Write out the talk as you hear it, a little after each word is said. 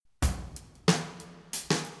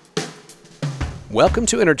Welcome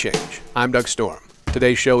to Interchange. I'm Doug Storm.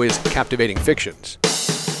 Today's show is Captivating Fictions.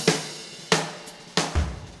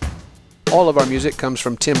 All of our music comes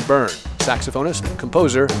from Tim Byrne, saxophonist,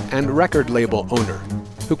 composer, and record label owner,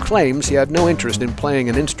 who claims he had no interest in playing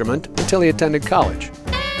an instrument until he attended college.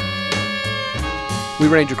 We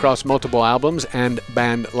range across multiple albums and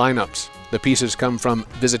band lineups. The pieces come from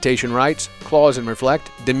Visitation Rites, Clause and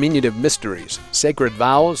Reflect, Diminutive Mysteries, Sacred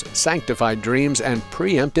Vows, Sanctified Dreams, and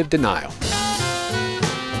Preemptive Denial.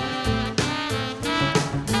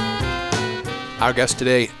 Our guest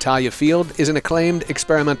today, Talia Field, is an acclaimed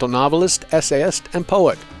experimental novelist, essayist, and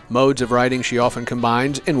poet. Modes of writing she often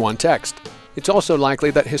combines in one text. It's also likely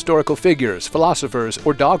that historical figures, philosophers,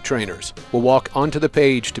 or dog trainers will walk onto the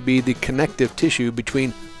page to be the connective tissue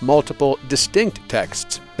between multiple distinct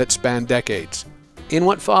texts that span decades. In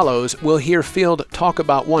what follows, we'll hear Field talk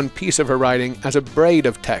about one piece of her writing as a braid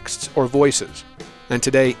of texts or voices. And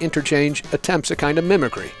today, Interchange attempts a kind of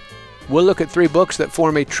mimicry. We'll look at 3 books that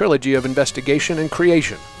form a trilogy of investigation and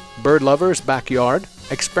creation: Bird Lover's Backyard,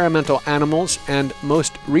 Experimental Animals, and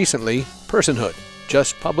most recently, Personhood,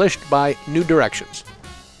 just published by New Directions.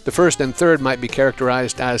 The first and third might be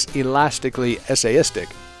characterized as elastically essayistic,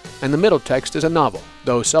 and the middle text is a novel,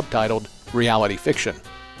 though subtitled Reality Fiction.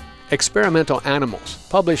 Experimental Animals,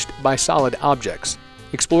 published by Solid Objects,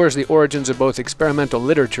 explores the origins of both experimental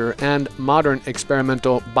literature and modern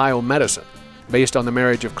experimental biomedicine, based on the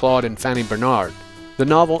marriage of Claude and Fanny Bernard. The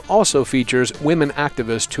novel also features women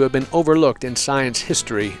activists who have been overlooked in science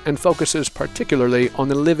history and focuses particularly on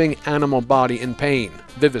the living animal body in pain,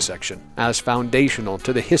 vivisection, as foundational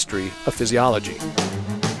to the history of physiology.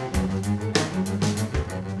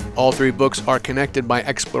 All 3 books are connected by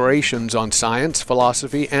explorations on science,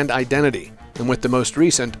 philosophy, and identity. And with the most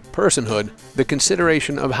recent, Personhood, the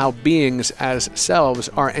consideration of how beings as selves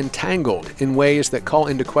are entangled in ways that call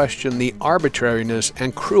into question the arbitrariness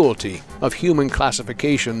and cruelty of human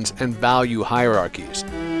classifications and value hierarchies.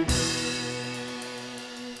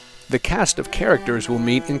 The cast of characters we'll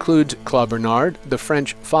meet includes Claude Bernard, the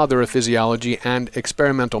French father of physiology and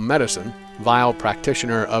experimental medicine, vile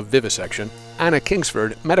practitioner of vivisection; Anna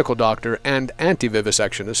Kingsford, medical doctor and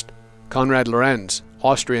anti-vivisectionist; Konrad Lorenz,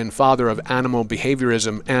 Austrian father of animal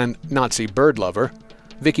behaviorism and Nazi bird lover;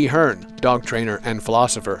 Vicky Hearn, dog trainer and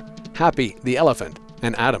philosopher; Happy the elephant;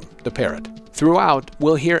 and Adam the parrot. Throughout,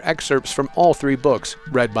 we'll hear excerpts from all 3 books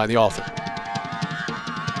read by the author.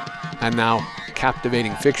 And now,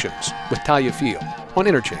 Captivating Fictions with Talia Field on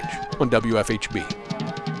Interchange on WFHB.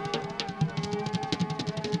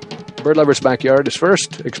 Bird Lover's Backyard is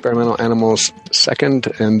first, Experimental Animals second,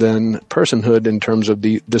 and then Personhood in terms of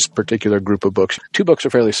this particular group of books. 2 books are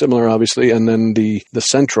fairly similar, obviously, and then the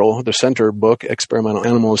center book, Experimental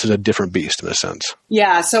Animals, is a different beast in a sense.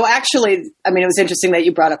 Yeah, so actually, it was interesting that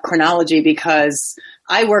you brought up chronology because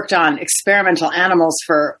I worked on Experimental Animals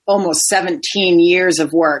for almost 17 years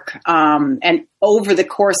of work, and over the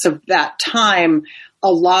course of that time,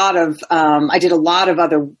 I did a lot of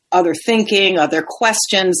other thinking, other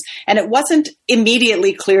questions, and it wasn't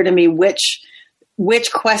immediately clear to me which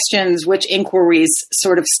questions, which inquiries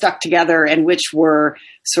sort of stuck together and which were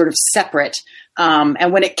sort of separate.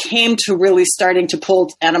 And when it came to really starting to pull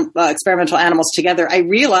experimental animals together, I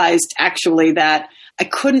realized actually that I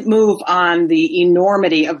couldn't move on the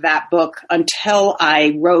enormity of that book until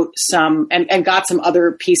I wrote some and got some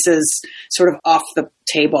other pieces sort of off the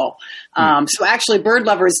table. So actually Bird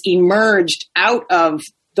Lovers emerged out of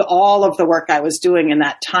all of the work I was doing in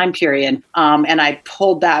that time period. And I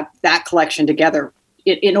pulled that collection together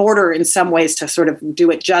in order in some ways to sort of do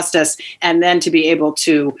it justice and then to be able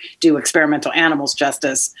to do Experimental Animals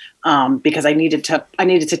justice, because I needed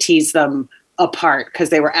to tease them apart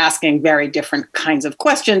because they were asking very different kinds of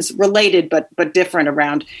questions, related but different,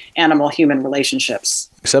 around animal-human relationships.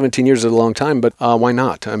 17 years is a long time, but why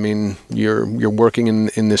not? I mean, you're working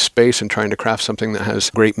in this space and trying to craft something that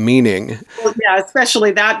has great meaning. Well, yeah,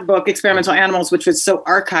 especially that book, Experimental Animals, which was so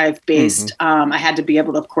archive-based. Mm-hmm. I had to be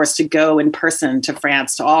able, of course, to go in person to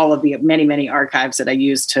France, to all of the many, many archives that I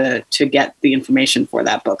used to get the information for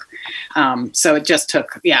that book. So it just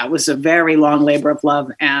took, it was a very long labor of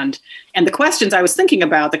love. And the questions I was thinking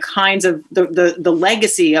about, the kinds of, the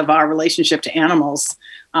legacy of our relationship to animals,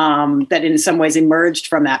 that in some ways emerged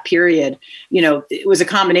from that period. It was a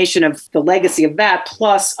combination of the legacy of that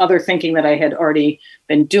plus other thinking that I had already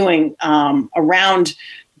been doing around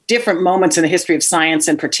different moments in the history of science,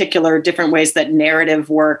 in particular, different ways that narrative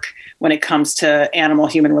work when it comes to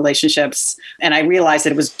animal-human relationships. And I realized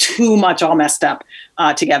that it was too much all messed up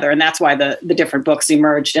together. And that's why the different books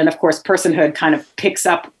emerged. And of course, Personhood kind of picks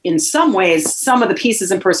up in some ways, some of the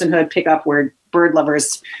pieces in Personhood pick up where Bird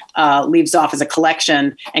Lovers leaves off as a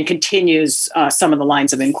collection and continues some of the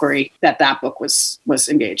lines of inquiry that book was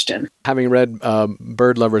engaged in. Having read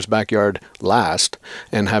Bird Lover's Backyard last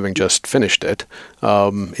and having just finished it,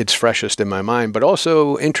 it's freshest in my mind, but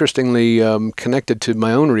also interestingly connected to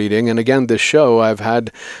my own reading. And again, this show, I've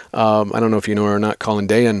had, I don't know if you know her or not, Colin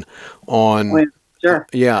Dayan on... Oh, yeah. Sure.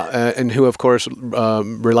 Yeah, and who, of course,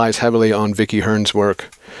 relies heavily on Vicky Hearn's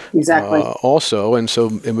work. Exactly. Also, and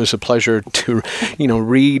so it was a pleasure to,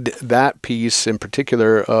 read that piece in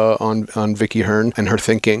particular on Vicky Hearn and her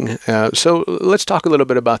thinking. So let's talk a little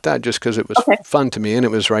bit about that, just because it was fun to me, and it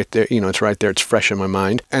was right there. It's right there. It's fresh in my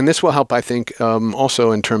mind, and this will help, I think,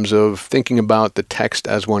 also in terms of thinking about the text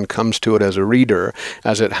as one comes to it as a reader,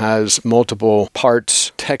 as it has multiple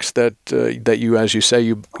parts, text that you, as you say,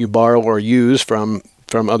 you borrow or use from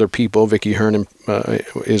other people. Vicky Hearn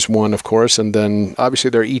is one, of course, and then obviously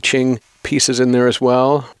there are I Ching pieces in there as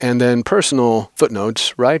well, and then personal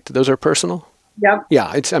footnotes, right? Those are personal? Yep.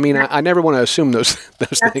 Yeah, I never want to assume those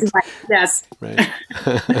things. Right. Yes. Right.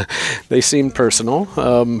 They seem personal.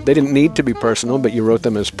 They didn't need to be personal, but you wrote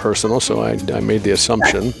them as personal, so I made the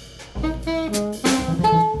assumption.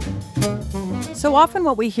 So often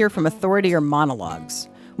what we hear from authority are monologues.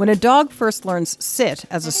 When a dog first learns sit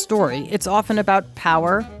as a story, it's often about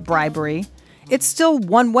power, bribery. It's still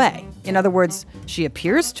one way. In other words, she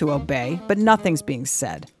appears to obey, but nothing's being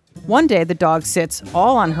said. One day, the dog sits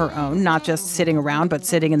all on her own, not just sitting around, but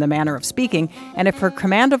sitting in the manner of speaking, and if her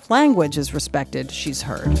command of language is respected, she's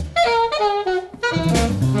heard.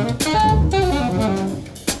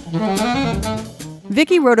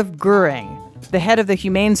 Vicky wrote of Goering, the head of the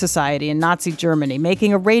Humane Society in Nazi Germany,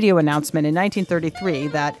 making a radio announcement in 1933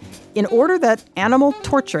 that, in order that animal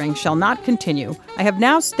torturing shall not continue, I have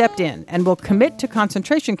now stepped in and will commit to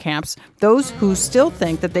concentration camps those who still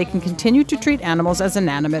think that they can continue to treat animals as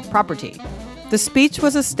inanimate property. The speech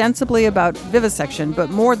was ostensibly about vivisection, but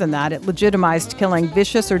more than that, it legitimized killing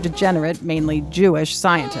vicious or degenerate, mainly Jewish,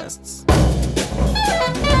 scientists.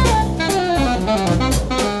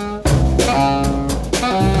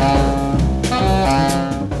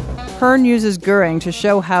 Hearn uses Goering to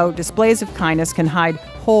show how displays of kindness can hide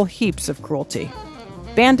whole heaps of cruelty.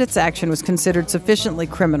 Bandit's action was considered sufficiently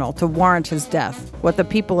criminal to warrant his death, what the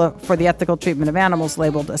people for the ethical treatment of animals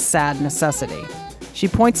labeled a sad necessity. She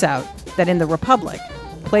points out that in the Republic,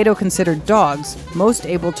 Plato considered dogs most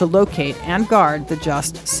able to locate and guard the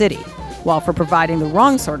just city, while for providing the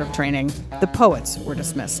wrong sort of training, the poets were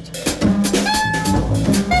dismissed.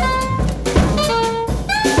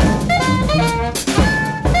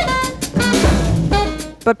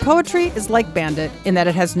 But poetry is like Bandit in that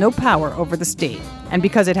it has no power over the state. And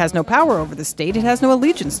because it has no power over the state, it has no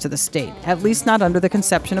allegiance to the state, at least not under the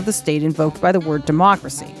conception of the state invoked by the word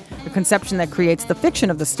democracy, a conception that creates the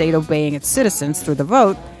fiction of the state obeying its citizens through the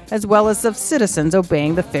vote, as well as of citizens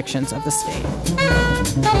obeying the fictions of the state.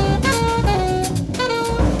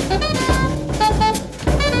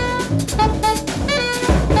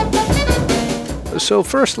 So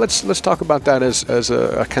first, let's talk about that as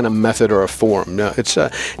a kind of method or a form. Now,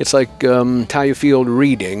 it's like Talia Field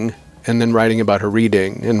reading and then writing about her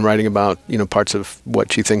reading and writing about parts of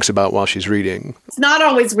what she thinks about while she's reading. It's not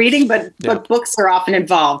always reading, but books are often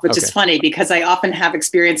involved, which is funny because I often have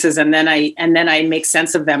experiences and then I make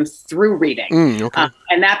sense of them through reading.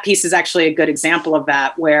 And that piece is actually a good example of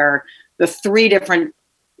that, where the three different.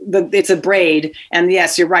 It's a braid, and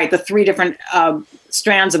yes, you're right. The three different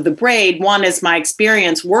strands of the braid. One is my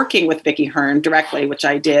experience working with Vicky Hearn directly, which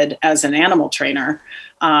I did as an animal trainer,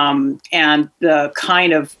 and the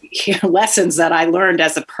kind of lessons that I learned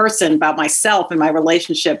as a person about myself and my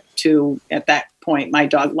relationship to, at that point, my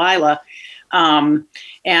dog Lila,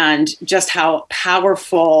 and just how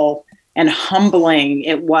powerful and humbling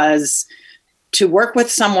it was to work with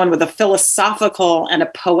someone with a philosophical and a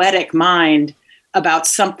poetic mind about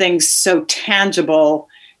something so tangible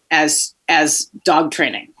as dog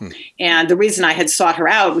training. And the reason I had sought her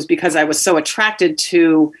out was because I was so attracted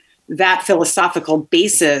to that philosophical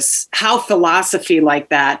basis, how philosophy like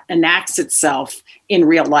that enacts itself in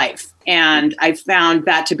real life. And I found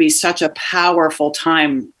that to be such a powerful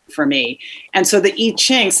time for me. And so the I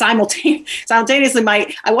Ching simultaneously,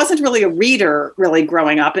 I wasn't really a reader really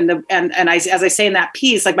growing up. And as I say in that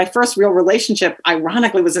piece, like my first real relationship,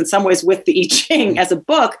 ironically, was in some ways with the I Ching as a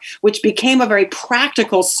book, which became a very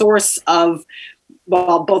practical source of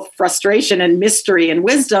both frustration and mystery and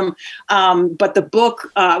wisdom. But the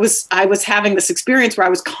book I was having this experience where I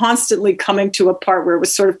was constantly coming to a part where it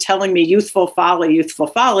was sort of telling me youthful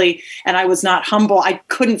folly, and I was not humble. I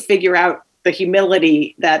couldn't figure out the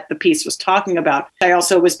humility that the piece was talking about. I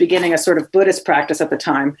also was beginning a sort of Buddhist practice at the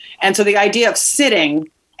time. And so the idea of sitting,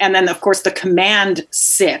 and then, of course, the command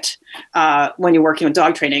sit when you're working with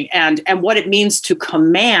dog training, and what it means to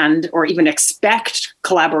command or even expect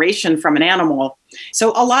collaboration from an animal.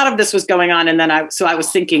 So a lot of this was going on, and then I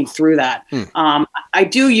was thinking through that. I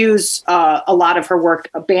do use a lot of her work,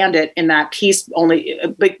 Bandit, in that piece,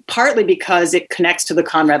 but partly because it connects to the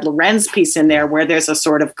Konrad Lorenz piece in there, where there's a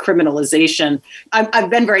sort of criminalization. I've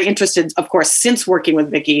been very interested, of course, since working with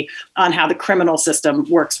Vicki, on how the criminal system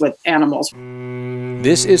works with animals.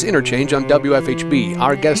 This is Interchange on WFHB.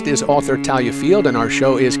 Our guest is author Talia Field, and our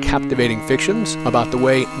show is Captivating Fictions, about the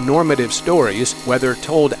way normative stories, whether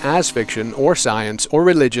told as fiction or science or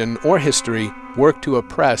religion or history, work to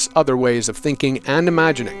oppress other ways of thinking and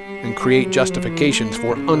imagining and create justifications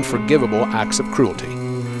for unforgivable acts of cruelty.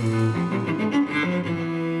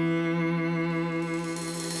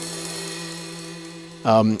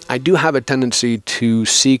 I do have a tendency to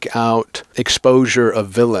seek out exposure of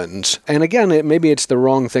villains. And again, maybe it's the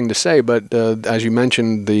wrong thing to say, but as you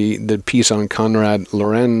mentioned, the piece on Konrad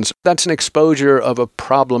Lorenz, that's an exposure of a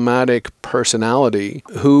problematic personality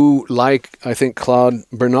who, like, I think, Claude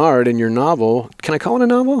Bernard in your novel, can I call it a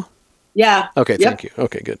novel? Yeah. Okay, thank you.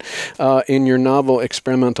 Okay, good. In your novel,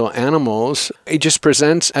 Experimental Animals, it just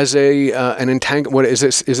presents as an entangle. What is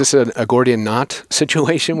this? Is this a Gordian knot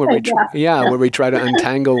situation where where we try to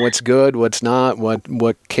untangle what's good, what's not,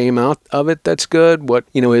 what came out of it that's good, what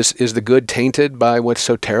is the good tainted by what's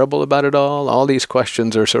so terrible about it all? All these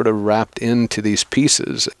questions are sort of wrapped into these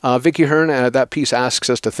pieces. Vicki Hearn, that piece asks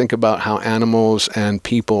us to think about how animals and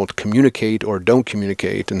people communicate or don't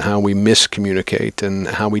communicate, and how we miscommunicate, and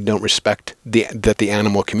how we don't respect that the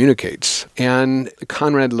animal communicates. And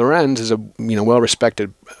Konrad Lorenz is a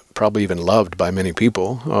well-respected, probably even loved by many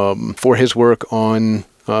people, for his work on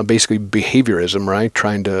basically behaviorism, right?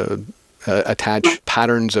 Trying to attach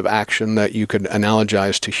patterns of action that you could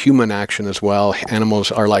analogize to human action as well.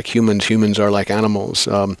 Animals are like humans, humans are like animals.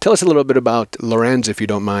 Tell us a little bit about Lorenz, if you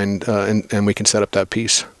don't mind, and we can set up that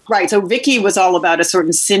piece. Right. So Vicki was all about a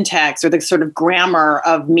certain syntax, or the sort of grammar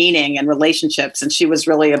of meaning and relationships. And she was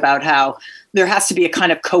really about how there has to be a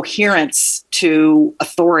kind of coherence to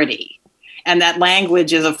authority, and that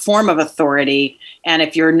language is a form of authority. And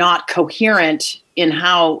if you're not coherent in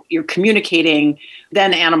how you're communicating,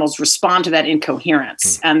 then animals respond to that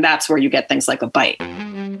incoherence. And that's where you get things like a bite.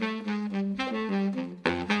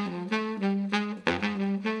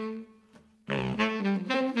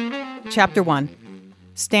 Chapter 1.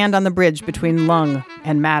 Stand on the bridge between lung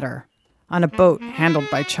and matter, on a boat handled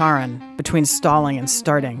by Charon, between stalling and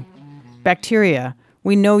starting. Bacteria,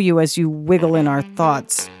 we know you as you wiggle in our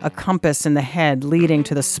thoughts, a compass in the head leading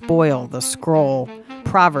to the spoil, the scroll.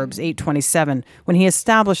 Proverbs 8:27, when he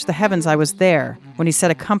established the heavens I was there, when he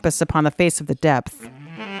set a compass upon the face of the depth.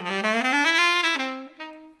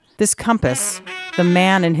 This compass, the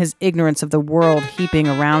man in his ignorance of the world heaping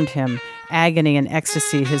around him, agony and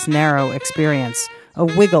ecstasy his narrow experience. A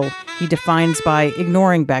wiggle he defines by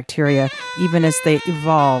ignoring bacteria even as they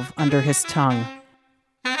evolve under his tongue.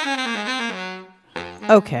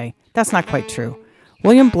 Okay, that's not quite true.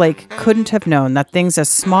 William Blake couldn't have known that things as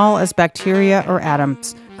small as bacteria or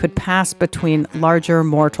atoms could pass between larger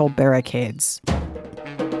mortal barricades.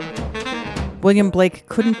 William Blake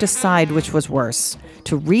couldn't decide which was worse,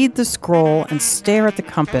 to read the scroll and stare at the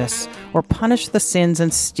compass, or punish the sins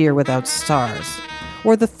and steer without stars.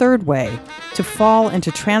 Or the third way, to fall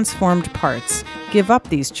into transformed parts, give up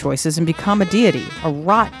these choices and become a deity, a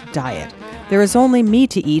rot diet. There is only me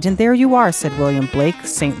to eat, and there you are, said William Blake,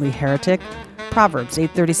 saintly heretic. Proverbs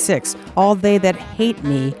 8:36, all they that hate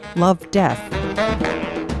me love death.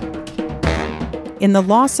 In the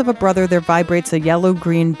loss of a brother there vibrates a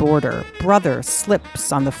yellow-green border. Brother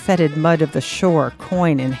slips on the fetid mud of the shore,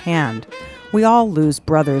 coin in hand. We all lose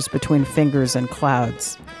brothers between fingers and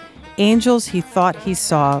clouds. Angels he thought he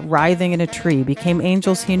saw writhing in a tree became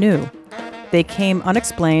angels he knew. They came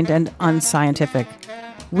unexplained and unscientific.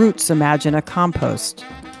 Roots imagine a compost.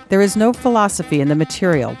 There is no philosophy in the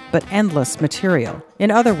material, but endless material.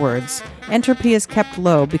 In other words, entropy is kept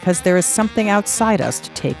low because there is something outside us to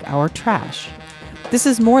take our trash. This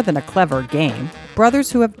is more than a clever game.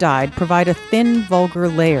 Brothers who have died provide a thin, vulgar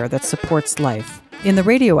layer that supports life. In the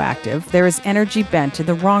radioactive, there is energy bent in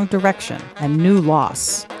the wrong direction and new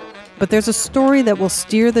loss. But there's a story that will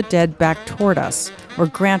steer the dead back toward us or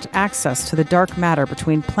grant access to the dark matter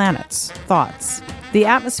between planets, thoughts, the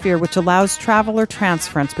atmosphere which allows travel or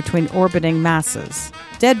transference between orbiting masses.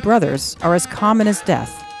 Dead brothers are as common as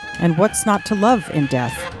death, and what's not to love in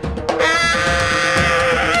death?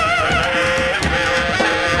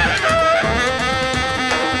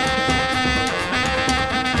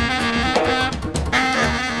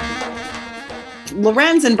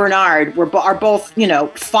 Lorenz and Bernard are both,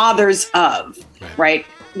 fathers of, right?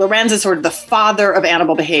 Lorenz is sort of the father of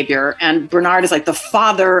animal behavior, and Bernard is like the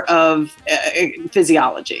father of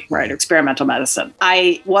physiology, right? Or experimental medicine.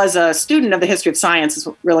 I was a student of the history of science. Is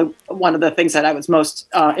really one of the things that I was most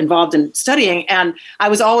involved in studying. And I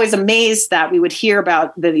was always amazed that we would hear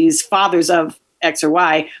about these fathers of X or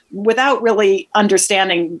Y without really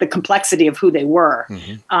understanding the complexity of who they were.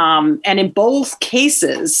 Mm-hmm. And in both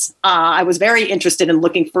cases, I was very interested in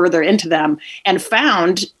looking further into them and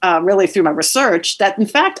found really through my research that, in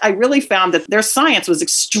fact, I really found that their science was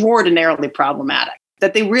extraordinarily problematic,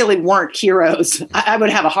 that they really weren't heroes. I would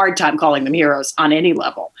have a hard time calling them heroes on any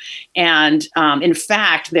level. And in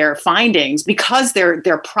fact, their findings, because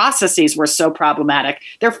their processes were so problematic,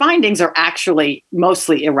 their findings are actually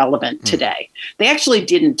mostly irrelevant today. They actually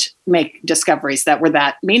didn't make discoveries that were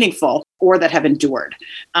that meaningful or that have endured.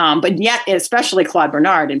 But yet, especially Claude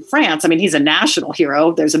Bernard in France, I mean, he's a national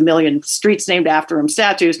hero. There's 1 million streets named after him,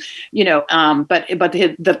 statues, but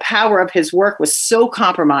the power of his work was so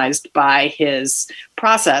compromised by his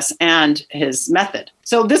process and his method.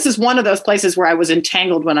 So this is one of those places where I was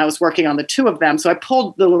entangled when I was working on the two of them. So I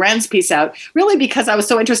pulled the Lorenz piece out really because I was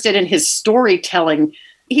so interested in his storytelling.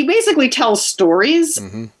 He basically tells stories,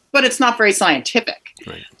 but it's not very scientific.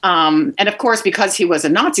 Right. And of course, because he was a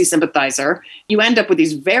Nazi sympathizer, you end up with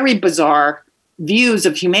these very bizarre views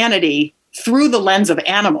of humanity through the lens of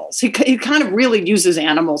animals. He kind of really uses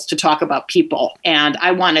animals to talk about people. And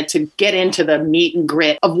I wanted to get into the meat and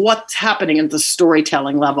grit of what's happening at the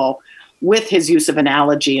storytelling level with his use of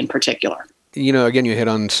analogy in particular. Again, you hit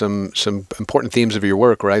on some important themes of your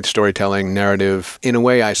work, right? Storytelling, narrative, in a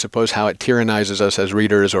way, I suppose, how it tyrannizes us as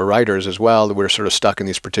readers or writers as well, that we're sort of stuck in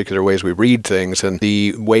these particular ways we read things, and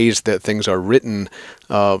the ways that things are written,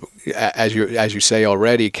 as you say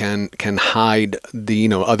already, can hide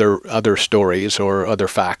the other stories or other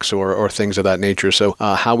facts or things of that nature. So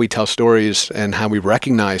how we tell stories and how we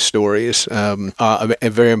recognize stories are a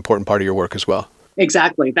very important part of your work as well.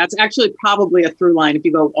 Exactly. That's actually probably a through line if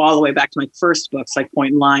you go all the way back to my first books, like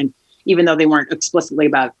Point and Line, even though they weren't explicitly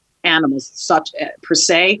about animals such per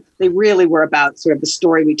se, they really were about sort of the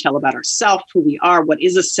story we tell about ourselves, who we are, what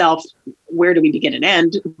is a self, where do we begin and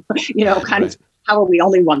end, kind of how are we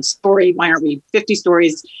only one story? Why aren't we 50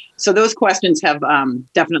 stories? So those questions have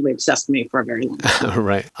definitely obsessed me for a very long time.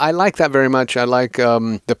 Right. I like that very much. I like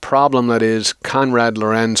the problem that is Konrad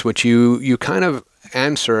Lorenz, which you kind of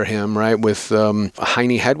answer him, right, with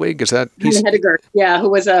Heine Hedwig. Is that Heine Heidegger? Yeah, who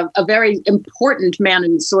was a very important man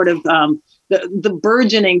in sort of the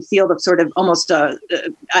burgeoning field of sort of almost I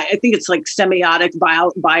think it's like semiotics,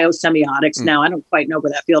 biosemiotics now. I don't quite know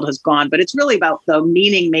where that field has gone, but it's really about the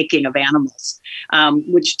meaning making of animals,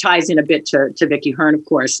 which ties in a bit to Vicky Hearn, of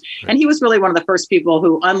course. Right. And he was really one of the first people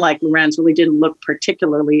who, unlike Lorenz, really didn't look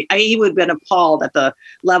particularly, he would have been appalled at the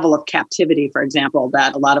level of captivity, for example,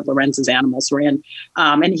 that a lot of Lorenz's animals were in.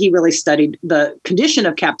 And he really studied the condition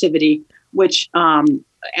of captivity, which,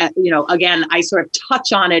 again, I sort of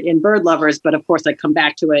touch on it in Bird Lovers, but of course I come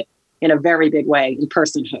back to it in a very big way in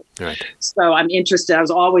Personhood. Right. So I'm interested. I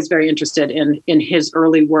was always very interested in his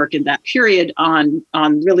early work in that period on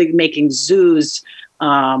really making zoos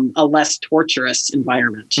a less torturous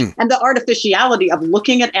environment. And the artificiality of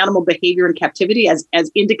looking at animal behavior in captivity as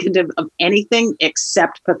indicative of anything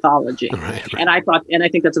except pathology. Right. And I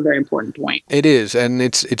think that's a very important point. It is, and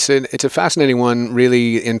it's a fascinating one,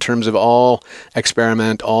 really, in terms of all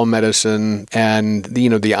experiment, all medicine, and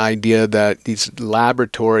the idea that these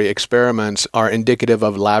laboratory experiments are indicative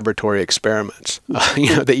of laboratory experiments.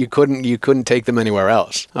 That you couldn't take them anywhere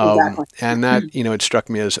else. Exactly. And that it struck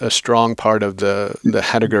me as a strong part of the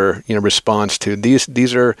Heidegger response to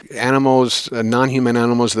these are animals, non-human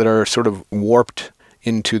animals that are sort of warped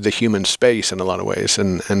into the human space in a lot of ways,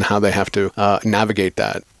 and how they have to navigate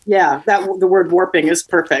that. Yeah, the word warping is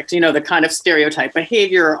perfect. The kind of stereotype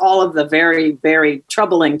behavior, all of the very, very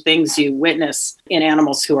troubling things you witness in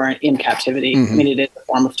animals who are in captivity. Mm-hmm. I mean, it is a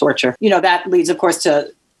form of torture. That leads, of course,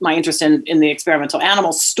 to my interest in the experimental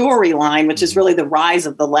animal storyline, which is really the rise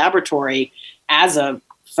of the laboratory as a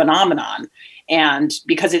phenomenon. and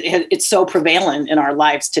because it's so prevalent in our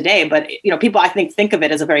lives today. But people I think of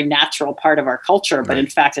it as a very natural part of our culture, but in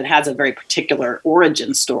fact it has a very particular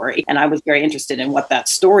origin story. And I was very interested in what that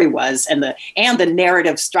story was, and the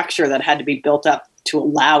narrative structure that had to be built up to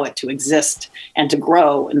allow it to exist and to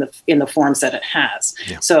grow in the forms that it has.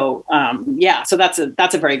 Yeah. So so that's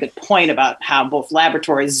a very good point about how both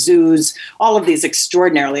laboratories, zoos, all of these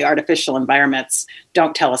extraordinarily artificial environments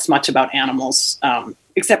don't tell us much about animals,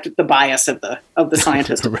 except the bias of the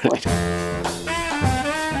scientist. Of course.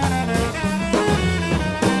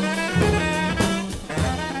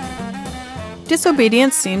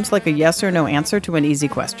 Disobedience seems like a yes or no answer to an easy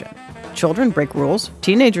question. Children break rules,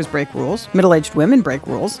 teenagers break rules, middle-aged women break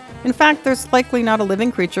rules. In fact, there's likely not a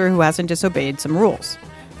living creature who hasn't disobeyed some rules.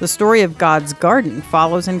 The story of God's garden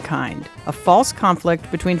follows in kind, a false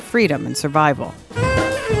conflict between freedom and survival.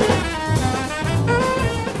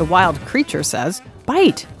 The wild creature says,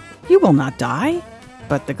 "Bite, you will not die."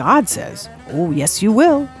 But the God says, "Oh, yes, you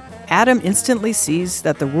will." Adam instantly sees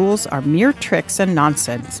that the rules are mere tricks and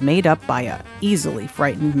nonsense made up by a easily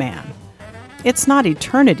frightened man. It's not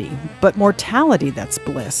eternity, but mortality that's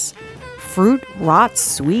bliss. Fruit rots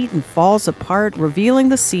sweet and falls apart, revealing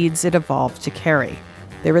the seeds it evolved to carry.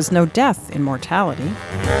 There is no death in mortality.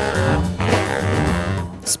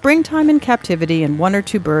 Springtime in captivity and one or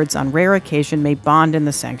two birds on rare occasion may bond in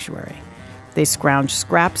the sanctuary. They scrounge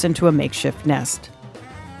scraps into a makeshift nest.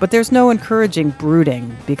 But there's no encouraging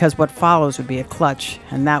brooding, because what follows would be a clutch,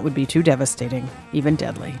 and that would be too devastating, even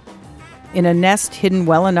deadly. In a nest hidden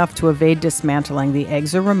well enough to evade dismantling, the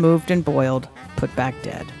eggs are removed and boiled, put back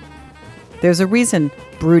dead. There's a reason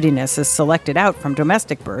broodiness is selected out from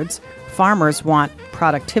domestic birds. Farmers want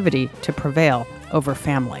productivity to prevail over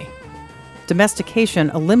family. Domestication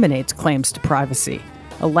eliminates claims to privacy,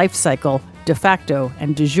 a life cycle de facto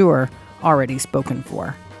and de jure already spoken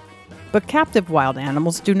for. But captive wild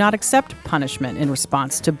animals do not accept punishment in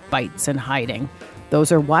response to bites and hiding.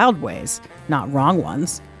 Those are wild ways, not wrong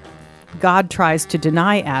ones. God tries to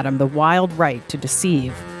deny Adam the wild right to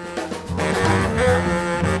deceive.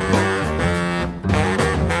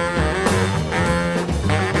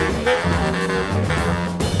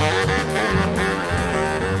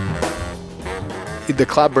 The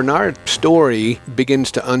Claude Bernard story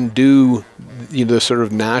begins to undo the sort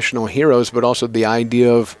of national heroes, but also the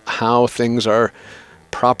idea of how things are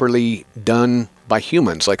properly done by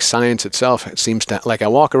humans, like science itself. It seems to, like I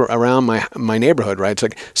walk around my neighborhood, right? It's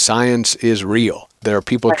like science is real. There are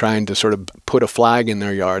people trying to sort of put a flag in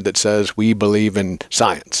their yard that says we believe in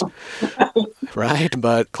science, right?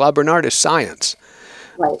 But Claude Bernard is science.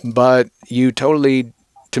 Right. But you totally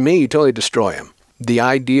destroy him. The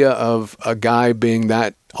idea of a guy being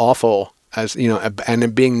that awful, as and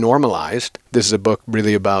it being normalized. This is a book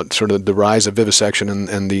really about sort of the rise of vivisection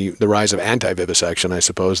and the rise of anti-vivisection, I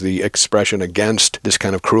suppose, the expression against this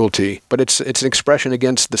kind of cruelty. But it's an expression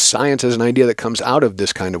against the science as an idea that comes out of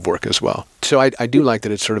this kind of work as well. So I do like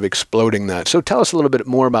that it's sort of exploding that. So tell us a little bit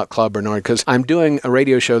more about Claude Bernard, because I'm doing a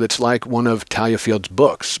radio show that's like one of Talia Field's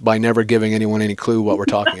books by never giving anyone any clue what we're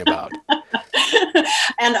talking about.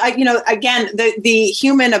 And again, the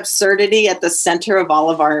human absurdity at the center of all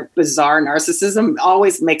of our bizarre narcissism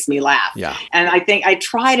always makes me laugh. Yeah. And I think I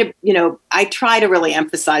try to really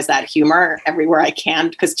emphasize that humor everywhere I can,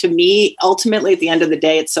 because to me, ultimately, at the end of the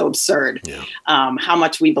day, it's so absurd how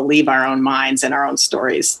much we believe our own minds and our own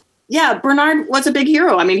stories. Yeah, Bernard was a big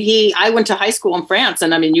hero. I mean, I went to high school in France,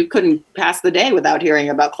 and I mean, you couldn't pass the day without hearing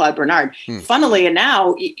about Claude Bernard. Funnily, and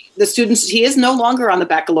now the students, he is no longer on the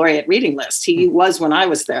baccalaureate reading list. He was when I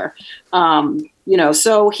was there.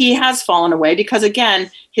 So he has fallen away because, again,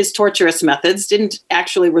 his torturous methods didn't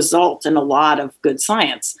actually result in a lot of good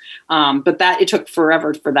science. But it took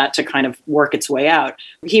forever for that to kind of work its way out.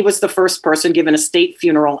 He was the first person given a state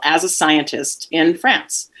funeral as a scientist in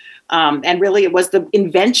France. And really, it was the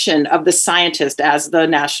invention of the scientist as the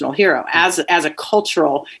national hero, as a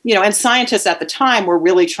cultural, and scientists at the time were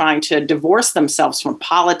really trying to divorce themselves from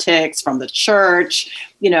politics, from the church,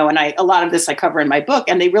 and a lot of this I cover in my book,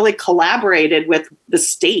 and they really collaborated with the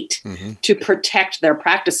state to protect their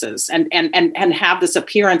practices and have this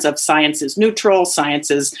appearance of science is neutral, science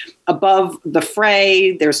is above the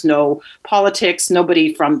fray. There's no politics. No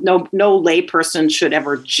layperson should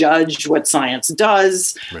ever judge what science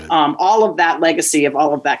does. Right. All of that legacy of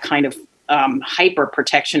all of that kind of hyper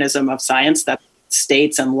protectionism of science that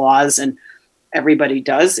states and laws and everybody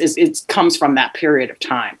does it comes from that period of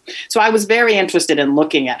time. So I was very interested in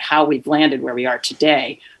looking at how we've landed where we are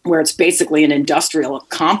today. where it's basically an industrial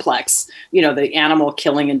complex, the animal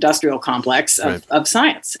killing industrial complex of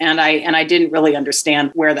science. And I didn't really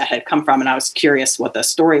understand where that had come from. And I was curious what the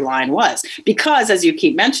storyline was, because as you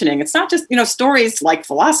keep mentioning, it's not just, stories like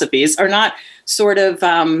philosophies are not sort of,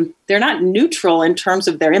 they're not neutral in terms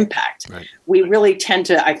of their impact. Right. We really tend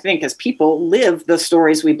to, I think, as people, live the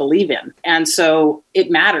stories we believe in. And so it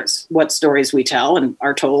matters what stories we tell and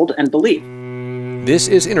are told and believe. This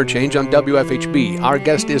is Interchange on WFHB. Our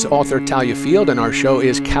guest is author Talia Field, and our show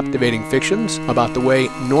is Captivating Fictions, about the way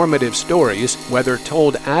normative stories, whether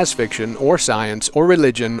told as fiction or science or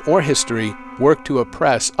religion or history, work to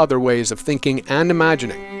oppress other ways of thinking and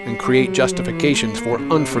imagining and create justifications for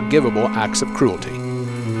unforgivable acts of cruelty.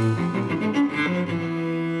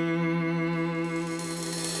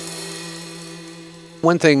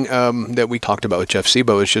 One thing that we talked about with Jeff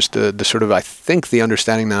Sebo is just the sort of, I think, the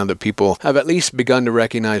understanding now that people have at least begun to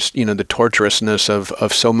recognize, the torturousness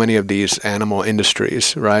of so many of these animal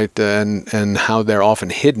industries, right? And how they're often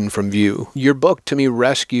hidden from view. Your book, to me,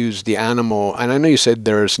 rescues the animal, and I know you said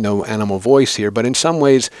there's no animal voice here, but in some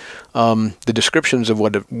ways, the descriptions of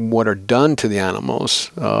what are done to the animals,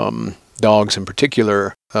 dogs in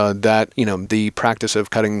particular, that, the practice of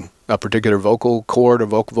cutting a particular vocal cord or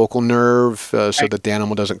vocal nerve so that the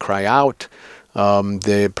animal doesn't cry out.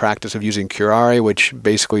 The practice of using curare, which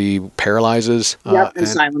basically paralyzes. And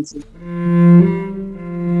silences.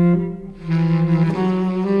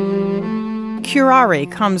 Curare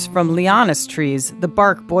comes from lianas trees, the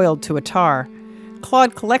bark boiled to a tar.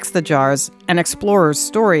 Claude collects the jars and explores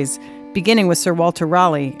stories, beginning with Sir Walter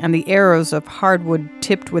Raleigh and the arrows of hardwood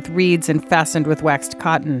tipped with reeds and fastened with waxed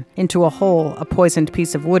cotton. Into a hole, a poisoned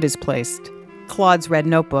piece of wood is placed. Claude's red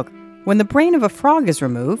notebook. When the brain of a frog is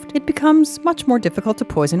removed, it becomes much more difficult to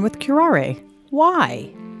poison with curare.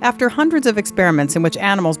 Why? After hundreds of experiments in which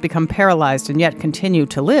animals become paralyzed and yet continue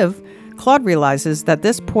to live, Claude realizes that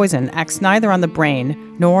this poison acts neither on the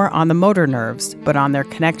brain nor on the motor nerves, but on their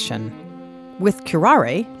connection. With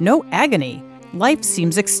curare, no agony. Life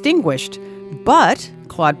seems extinguished. But,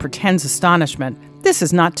 Claude pretends astonishment, this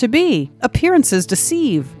is not to be. Appearances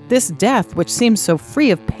deceive. This death, which seems so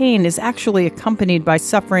free of pain, is actually accompanied by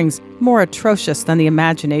sufferings more atrocious than the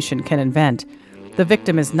imagination can invent. The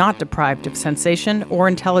victim is not deprived of sensation or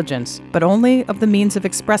intelligence, but only of the means of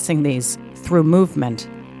expressing these, through movement.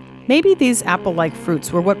 Maybe these apple-like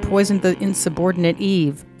fruits were what poisoned the insubordinate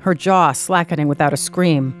Eve, her jaw slackening without a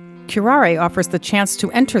scream. Curare offers the chance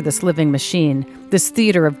to enter this living machine, this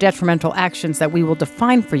theater of detrimental actions that we will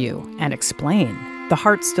define for you and explain. The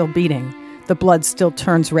heart still beating, the blood still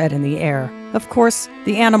turns red in the air. Of course,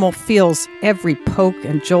 the animal feels every poke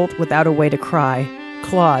and jolt without a way to cry.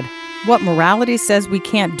 Claude, what morality says we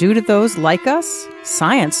can't do to those like us,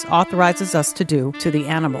 science authorizes us to do to the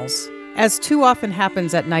animals. As too often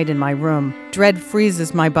happens at night in my room, dread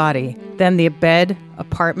freezes my body. Then the bed,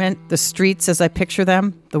 apartment, the streets as I picture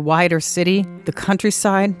them, the wider city, the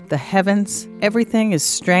countryside, the heavens, everything is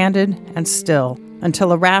stranded and still,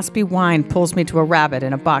 until a raspy whine pulls me to a rabbit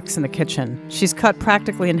in a box in the kitchen. She's cut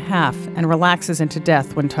practically in half and relaxes into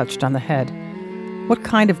death when touched on the head. What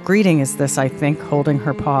kind of greeting is this, I think, holding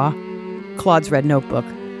her paw? Claude's red notebook.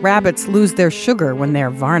 Rabbits lose their sugar when they're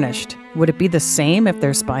varnished. Would it be the same if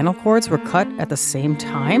their spinal cords were cut at the same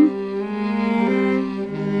time?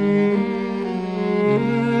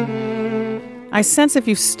 I sense if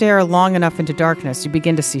you stare long enough into darkness, you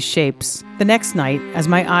begin to see shapes. The next night, as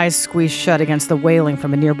my eyes squeeze shut against the wailing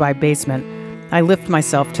from a nearby basement, I lift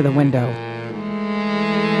myself to the window.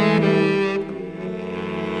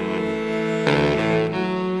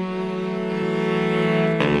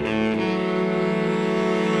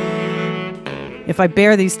 If I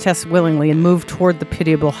bear these tests willingly and move toward the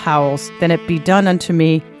pitiable howls, then it be done unto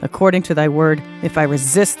me according to thy word. If I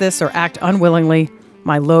resist this or act unwillingly,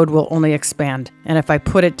 my load will only expand. And if I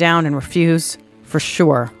put it down and refuse, for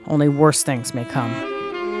sure, only worse things may come.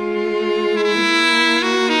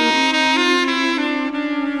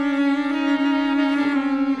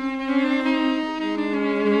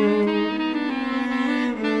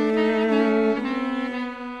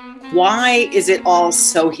 Why is it all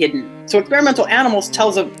so hidden? So Experimental Animals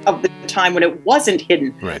tells of the time when it wasn't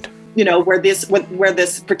hidden. Right. Where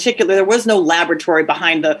this particular, there was no laboratory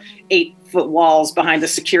behind the 8-foot walls, behind the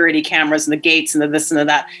security cameras and the gates and the this and the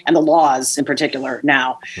that, and the laws in particular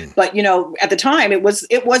now. But, at the time it was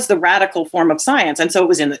the radical form of science. And so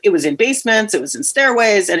it was in basements, it was in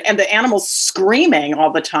stairways, and the animals screaming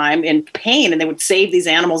all the time in pain, and they would save these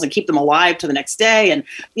animals and keep them alive to the next day. And,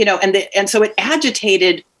 and so it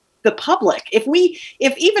agitated the public. If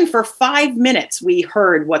even for 5 minutes we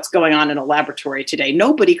heard what's going on in a laboratory today,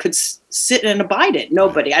 nobody could sit and abide it.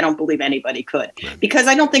 Nobody. I don't believe anybody could, because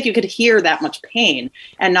I don't think you could hear that much pain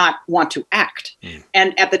and not want to act.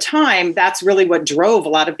 And at the time, that's really what drove a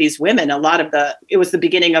lot of these women. It was the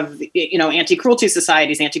beginning of, anti-cruelty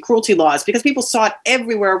societies, anti-cruelty laws, because people saw it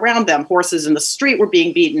everywhere around them. Horses in the street were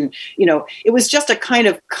being beaten. It was just a kind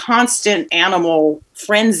of constant animal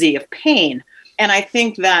frenzy of pain. And I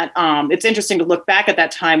think that it's interesting to look back at that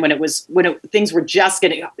time when things were just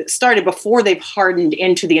getting started, before they've hardened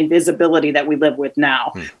into the invisibility that we live with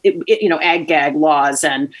now. Ag-gag laws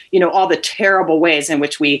and, all the terrible ways in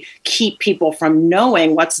which we keep people from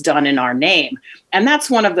knowing what's done in our name. And that's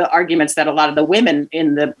one of the arguments that a lot of the women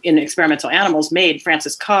in experimental animals made.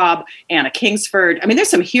 Frances Cobb, Anna Kingsford. I mean, there's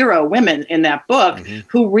some hero women in that book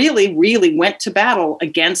who really, really went to battle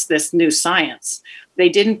against this new science. They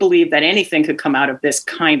didn't believe that anything could come out of this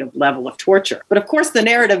kind of level of torture. But of course, the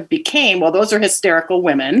narrative became, well, those are hysterical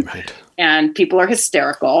women, and people are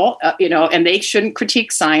hysterical, and they shouldn't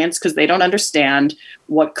critique science because they don't understand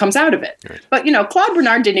what comes out of it. Right. But, Claude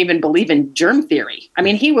Bernard didn't even believe in germ theory. I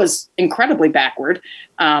mean, he was incredibly backward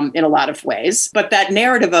in a lot of ways. But that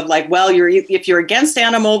narrative of if you're against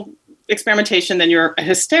animal experimentation, then you're a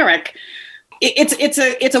hysteric.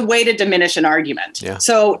 It's a way to diminish an argument. Yeah.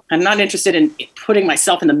 So I'm not interested in putting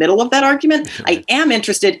myself in the middle of that argument. I am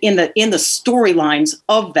interested in the storylines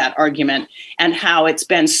of that argument and how it's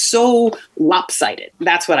been so lopsided.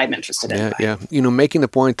 That's what I'm interested in. Yeah. Making the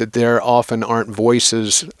point that there often aren't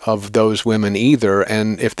voices of those women either,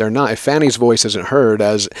 and if Fanny's voice isn't heard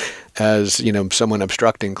as someone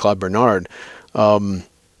obstructing Claude Bernard,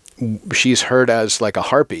 she's heard as like a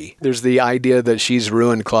harpy. There's the idea that she's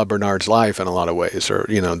ruined Claude Bernard's life in a lot of ways, or,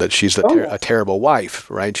 that she's a terrible wife,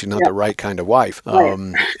 right? She's not the right kind of wife.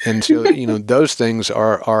 Right. And so, those things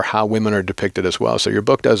are how women are depicted as well. So your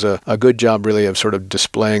book does a good job really of sort of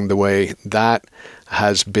displaying the way that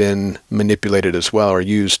has been manipulated as well, or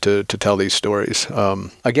used to tell these stories.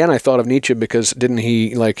 Again, I thought of Nietzsche because didn't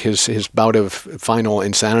he, like his bout of final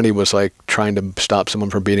insanity was like trying to stop someone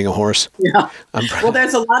from beating a horse? Yeah. Well,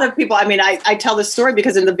 there's a lot of people. I mean, I tell this story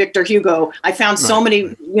because in the Victor Hugo, I found so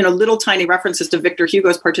many, little tiny references to Victor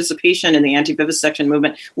Hugo's participation in the anti-vivisection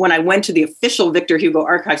movement. When I went to the official Victor Hugo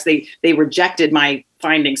archives, they rejected my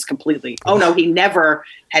findings completely. Oh no, he never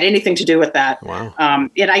had anything to do with that. Wow. And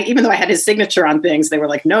even though I had his signature on things, they were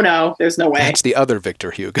like, no, there's no way. That's the other Victor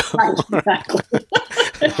Hugo. Right, exactly.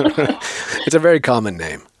 It's a very common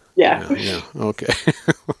name. Yeah. Okay.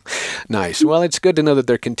 Nice. Well, it's good to know that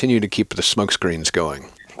they're continuing to keep the smokescreens going.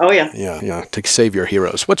 Oh, yeah. Yeah, to save your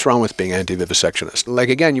heroes. What's wrong with being anti-vivisectionist? Like,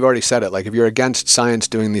 again, you've already said it. Like, if you're against science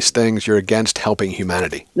doing these things, you're against helping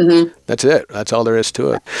humanity. Mm-hmm. That's it. That's all there is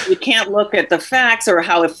to it. You can't look at the facts or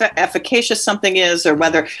how efficacious something is, or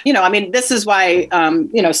whether, this is why,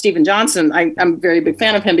 Stephen Johnson, I'm a very big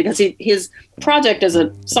fan of him, because his project as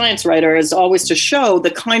a science writer is always to show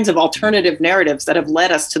the kinds of alternative narratives that have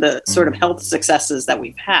led us to the sort of health successes that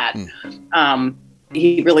we've had.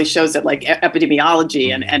 He really shows that, like,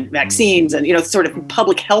 epidemiology and vaccines and, sort of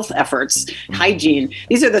public health efforts, hygiene,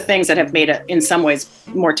 these are the things that have made in some ways,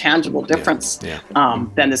 more tangible difference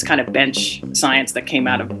than this kind of bench science that came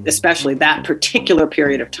out of especially that particular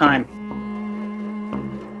period of time.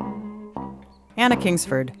 Anna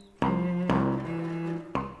Kingsford.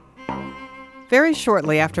 Very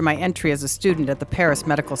shortly after my entry as a student at the Paris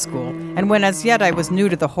Medical School, and when as yet I was new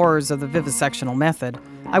to the horrors of the vivisectional method,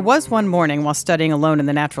 I was one morning while studying alone in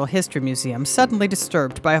the Natural History Museum suddenly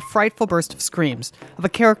disturbed by a frightful burst of screams of a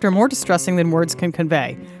character more distressing than words can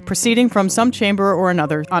convey, proceeding from some chamber or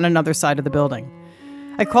another on another side of the building.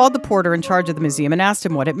 I called the porter in charge of the museum and asked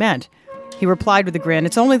him what it meant. He replied with a grin,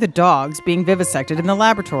 "It's only the dogs being vivisected in the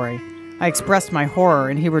laboratory." I expressed my horror,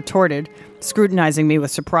 and he retorted, scrutinizing me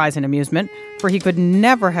with surprise and amusement, for he could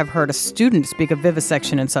never have heard a student speak of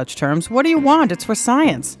vivisection in such terms. "What do you want? It's for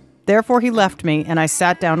science." Therefore he left me, and I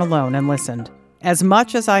sat down alone and listened. As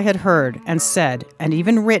much as I had heard and said, and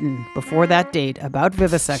even written before that date about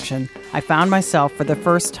vivisection, I found myself for the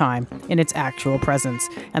first time in its actual presence,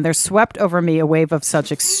 and there swept over me a wave of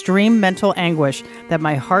such extreme mental anguish that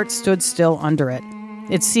my heart stood still under it.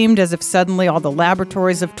 It seemed as if suddenly all the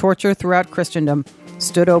laboratories of torture throughout Christendom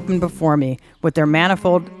stood open before me, with their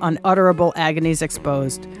manifold, unutterable agonies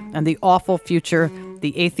exposed, and the awful future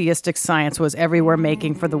the atheistic science was everywhere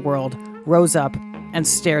making for the world rose up and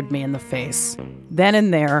stared me in the face. Then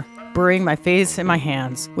and there, burying my face in my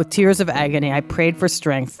hands, with tears of agony, I prayed for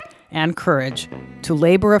strength and courage to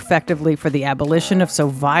labor effectively for the abolition of so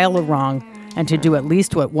vile a wrong, and to do at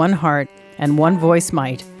least what one heart and one voice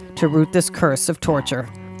might to root this curse of torture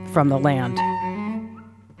from the land.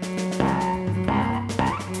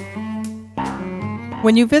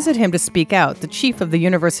 When you visit him to speak out, the chief of the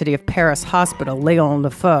University of Paris Hospital, Léon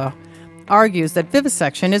Lefeu, argues that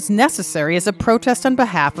vivisection is necessary as a protest on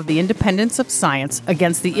behalf of the independence of science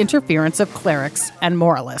against the interference of clerics and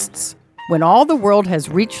moralists. When all the world has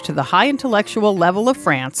reached to the high intellectual level of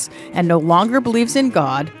France and no longer believes in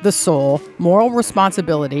God, the soul, moral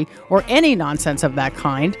responsibility, or any nonsense of that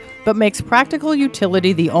kind, but makes practical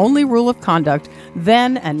utility the only rule of conduct,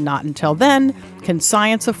 then, and not until then, can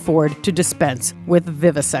science afford to dispense with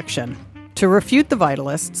vivisection. To refute the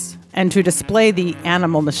vitalists, and to display the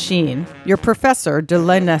animal machine, your professor, de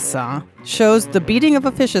Lanessan, shows the beating of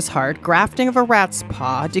a fish's heart, grafting of a rat's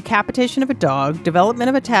paw, decapitation of a dog, development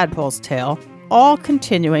of a tadpole's tail, all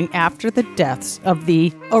continuing after the deaths of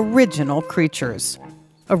the original creatures.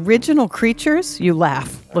 Original creatures? You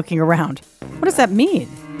laugh, looking around. What does that mean?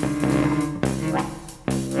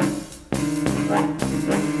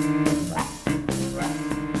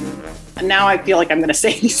 Now I feel like I'm going to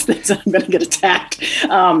say these things and I'm going to get attacked.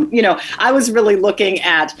 I was really looking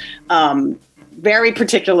at very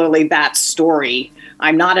particularly that story.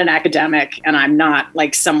 I'm not an academic and I'm not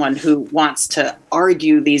like someone who wants to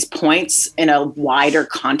argue these points in a wider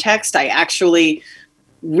context. I actually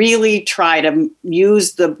really try to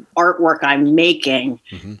use the artwork I'm making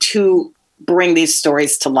to bring these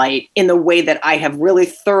stories to light in the way that I have really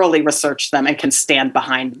thoroughly researched them and can stand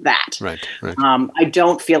behind that. Right. I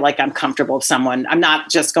don't feel like I'm comfortable with someone. I'm not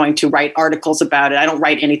just going to write articles about it. I don't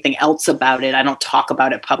write anything else about it. I don't talk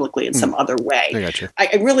about it publicly in some other way. I got you.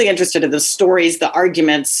 I'm really interested in the stories, the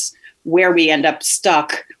arguments, where we end up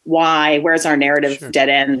stuck, why, where's our narrative dead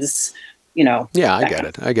ends. Yeah,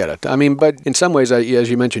 I get it. I mean, but in some ways, as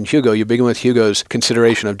you mentioned Hugo, you begin with Hugo's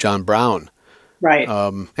consideration of John Brown. Right.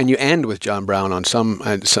 And you end with John Brown on some,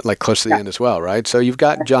 like close to the end as well, right? So you've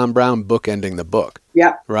got John Brown bookending the book.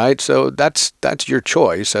 Yeah. Right? So that's your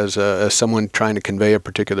choice as someone trying to convey a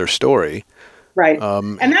particular story. Right.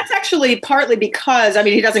 And that's actually partly because,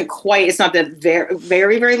 he doesn't quite, it's not the very,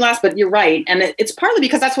 very, very last, but you're right. And it's partly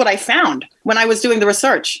because that's what I found when I was doing the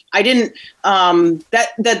research. I didn't, that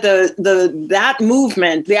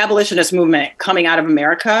movement, the abolitionist movement coming out of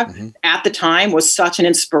America at the time was such an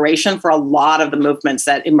inspiration for a lot of the movements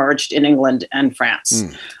that emerged in England and France.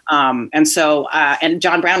 And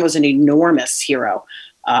John Brown was an enormous hero,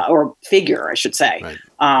 or figure, I should say,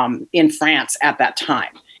 in France at that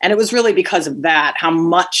time. And it was really because of that, how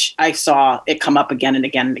much I saw it come up again and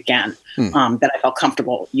again and again, that I felt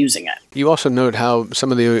comfortable using it. You also note how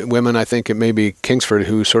some of the women, I think it may be Kingsford,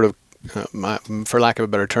 who sort of, for lack of a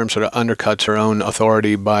better term, sort of undercuts her own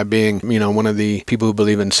authority by being, one of the people who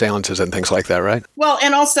believe in seances and things like that, right? Well,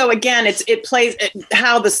 and also, again, it plays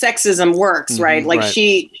how the sexism works, right? Like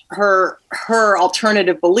her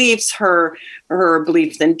alternative beliefs, her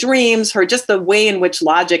beliefs in dreams, just the way in which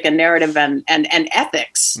logic and narrative and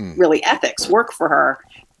ethics, really ethics, work for her,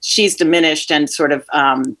 she's diminished and sort of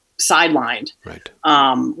sidelined. Right.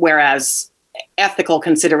 Whereas ethical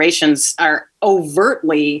considerations are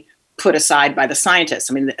overtly put aside by the scientists.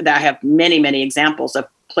 I have many, many examples of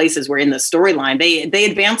places where in the storyline, they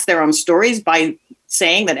advance their own stories by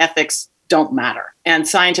saying that ethics don't matter. And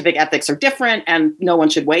scientific ethics are different and no one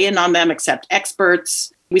should weigh in on them except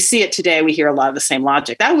experts. We see it today. We hear a lot of the same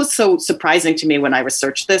logic. That was so surprising to me when I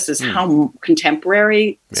researched this, is how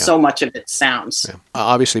contemporary so much of it sounds. Yeah.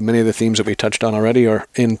 Obviously, many of the themes that we touched on already are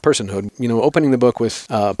in personhood. Opening the book with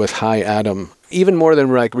Hi, Adam, even more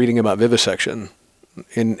than like reading about vivisection.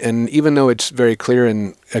 And even though it's very clear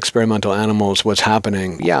in experimental animals what's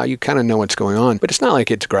happening, you kind of know what's going on, but it's not like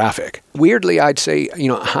it's graphic. Weirdly, I'd say,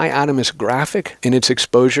 Hi, Adam is graphic in its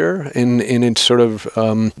exposure, in its sort of,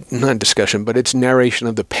 not discussion, but its narration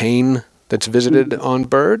of the pain that's visited on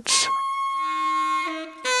birds.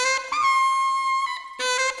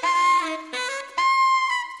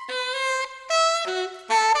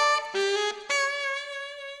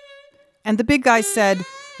 And the big guy said,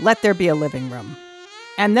 "Let there be a living room."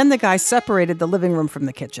 And then the guy separated the living room from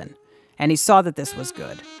the kitchen, and he saw that this was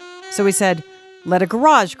good. So he said, "Let a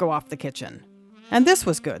garage go off the kitchen." And this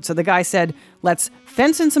was good. So the guy said, "Let's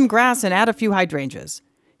fence in some grass and add a few hydrangeas."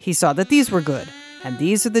 He saw that these were good, and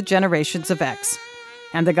these are the generations of X.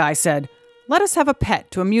 And the guy said, "Let us have a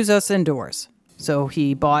pet to amuse us indoors." So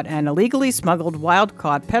he bought an illegally smuggled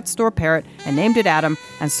wild-caught pet store parrot and named it Adam,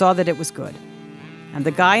 and saw that it was good. And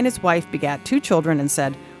the guy and his wife begat 2 children and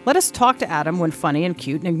said, "Let us talk to Adam when funny and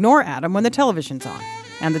cute and ignore Adam when the television's on."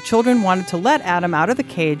 And the children wanted to let Adam out of the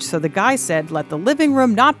cage, so the guy said, "Let the living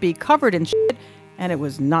room not be covered in shit," and it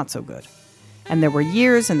was not so good. And there were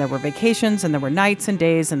years, and there were vacations, and there were nights and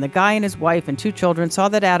days, and the guy and his wife and 2 children saw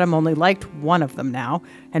that Adam only liked one of them now,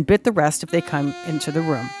 and bit the rest if they come into the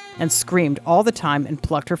room, and screamed all the time and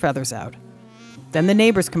plucked her feathers out. Then the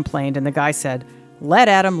neighbors complained, and the guy said, "Let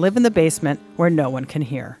Adam live in the basement where no one can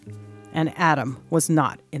hear." And Adam was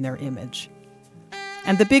not in their image.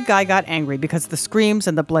 And the big guy got angry because the screams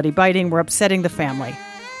and the bloody biting were upsetting the family.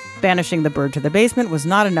 Banishing the bird to the basement was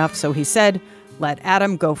not enough, so he said, "Let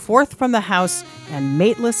Adam go forth from the house, and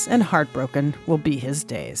mateless and heartbroken will be his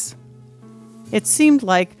days." It seemed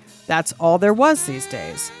like that's all there was these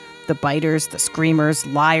days. The biters, the screamers,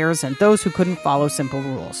 liars, and those who couldn't follow simple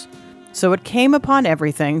rules. So it came upon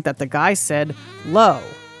everything that the guy said, "Lo,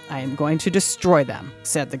 I am going to destroy them,"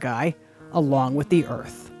 said the guy, "along with the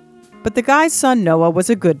earth." But the guy's son Noah was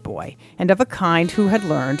a good boy, and of a kind who had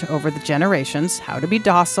learned over the generations how to be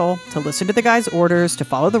docile, to listen to the guy's orders, to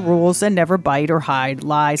follow the rules, and never bite or hide,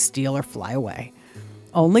 lie, steal, or fly away.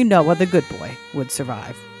 Only Noah, the good boy, would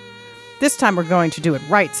survive. "This time we're going to do it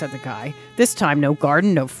right," said the guy. "This time no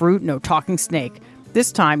garden, no fruit, no talking snake.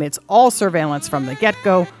 This time it's all surveillance from the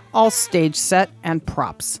get-go, all stage set and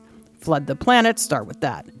props. Flood the planet, start with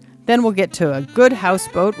that. Then we'll get to a good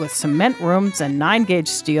houseboat with cement rooms and 9-gauge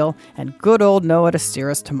steel and good old Noah to steer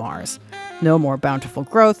us to Mars. No more bountiful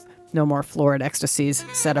growth, no more florid ecstasies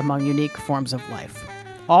set among unique forms of life.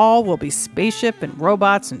 All will be spaceship and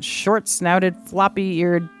robots and short-snouted,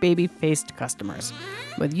 floppy-eared, baby-faced customers.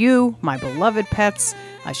 With you, my beloved pets,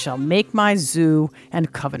 I shall make my zoo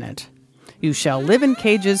and covenant. You shall live in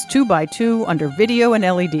cages 2 by 2 under video and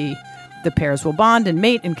LED. The pairs will bond and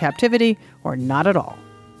mate in captivity or not at all."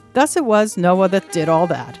 Thus it was Noah that did all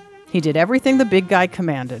that. He did everything the big guy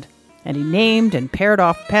commanded. And he named and paired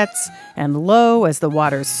off pets, and lo, as the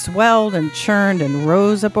waters swelled and churned and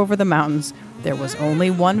rose up over the mountains, there was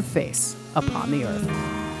only one face upon the earth.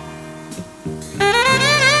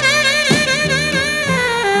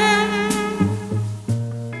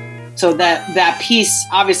 So that piece,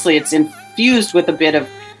 obviously, it's infused with a bit of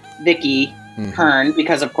Vicki Hearn,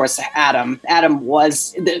 because of course Adam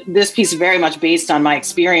was this piece very much based on my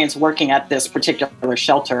experience working at this particular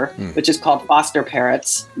shelter, which is called Foster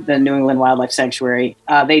Parrots, the New England Wildlife Sanctuary.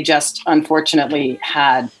 They just unfortunately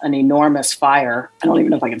had an enormous fire. I don't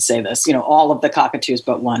even know if I can say this. All of the cockatoos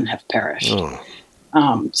but one have perished.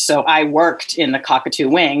 So I worked in the cockatoo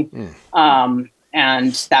wing.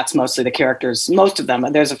 And that's mostly the characters, most of them.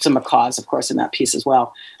 There's some macaws, of course, in that piece as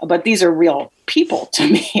well. But these are real people to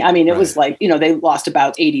me. I mean, it was like, they lost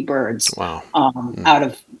about 80 birds out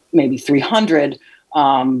of maybe 300.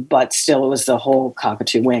 But still, it was the whole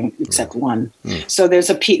cockatoo wing except one. So there's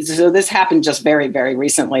a piece. So this happened just very, very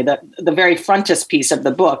recently. The very frontispiece of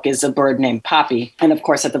the book is a bird named Poppy. And of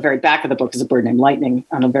course, at the very back of the book is a bird named Lightning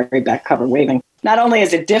on the very back cover waving. Not only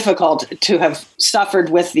is it difficult to have suffered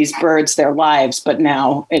with these birds their lives, but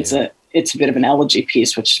now it's a bit of an elegy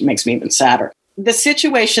piece, which makes me even sadder. The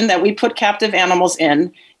situation that we put captive animals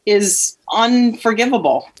in is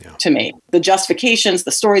unforgivable to me. The justifications,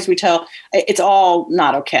 the stories we tell, it's all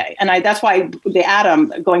not okay. And that's why the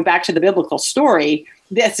Adam, going back to the biblical story,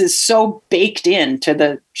 this is so baked into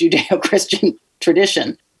the Judeo-Christian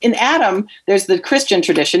tradition. In Adam, there's the Christian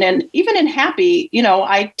tradition. And even in Happy,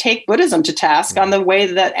 I take Buddhism to task on the way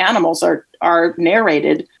that animals are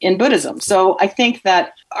narrated in Buddhism. So I think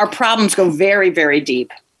that our problems go very, very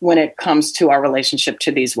deep when it comes to our relationship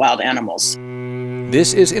to these wild animals.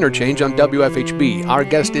 This is Interchange on WFHB. Our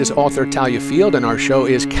guest is author Talia Field, and our show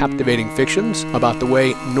is Captivating Fictions, about the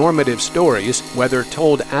way normative stories, whether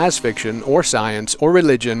told as fiction or science or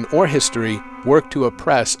religion or history, work to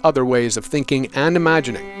oppress other ways of thinking and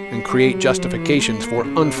imagining and create justifications for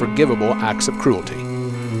unforgivable acts of cruelty.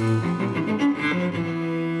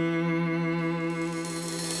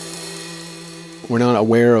 We're not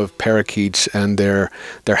aware of parakeets and their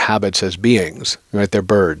habits as beings, right? They're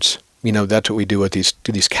birds. That's what we do with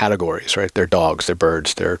these categories, right? They're dogs, they're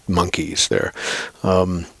birds, they're monkeys,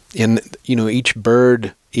 each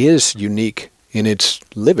bird is unique in its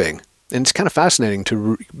living. And it's kind of fascinating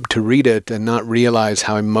to read it and not realize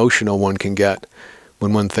how emotional one can get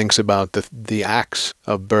when one thinks about the acts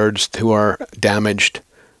of birds who are damaged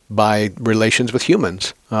by relations with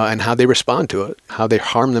humans and how they respond to it, how they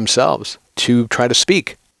harm themselves to try to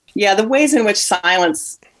speak. Yeah, the ways in which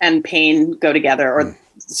silence and pain go together, or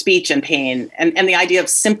speech and pain, and the idea of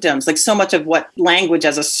symptoms, like so much of what language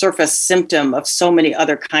as a surface symptom of so many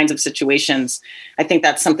other kinds of situations. I think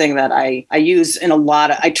that's something that I use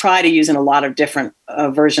I try to use in a lot of different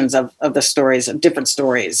versions of the stories, of different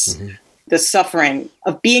stories. Mm-hmm. The suffering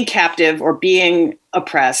of being captive or being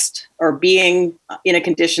oppressed or being in a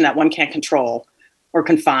condition that one can't control, or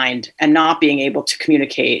confined and not being able to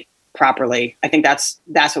communicate properly. I think that's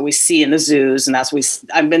what we see in the zoos, and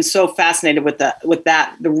I've been so fascinated with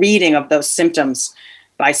the reading of those symptoms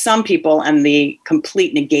by some people and the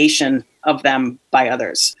complete negation of them by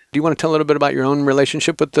others. Do you want to tell a little bit about your own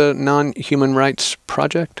relationship with the Non-Human Rights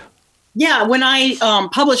Project? Yeah, when I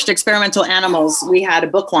published Experimental Animals, we had a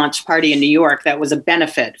book launch party in New York that was a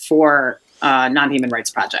benefit for Non-Human Rights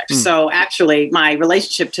Project. So actually, my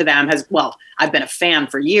relationship to them I've been a fan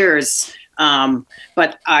for years,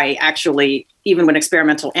 but I actually, even when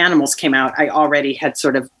Experimental Animals came out, I already had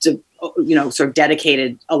sort of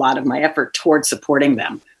dedicated a lot of my effort towards supporting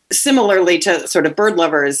them. Similarly to sort of bird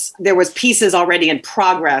lovers, there was pieces already in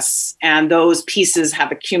progress, and those pieces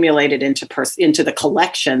have accumulated into the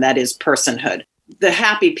collection that is Personhood. The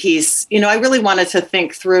happy piece, I really wanted to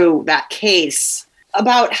think through that case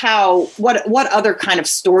about what other kind of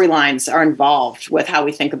storylines are involved with how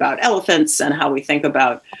we think about elephants and how we think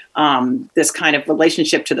about this kind of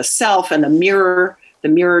relationship to the self and the mirror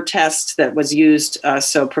test that was used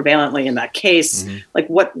so prevalently in that case.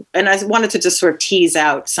 And I wanted to just sort of tease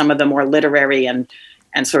out some of the more literary and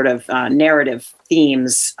sort of narrative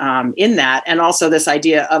themes in that. And also this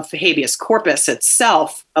idea of habeas corpus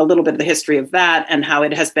itself, a little bit of the history of that and how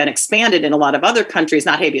it has been expanded in a lot of other countries,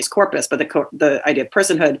 not habeas corpus, but the idea of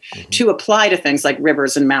personhood to apply to things like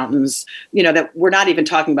rivers and mountains, that we're not even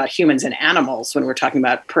talking about humans and animals when we're talking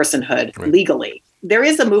about personhood legally. There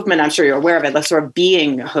is a movement, I'm sure you're aware of it, the sort of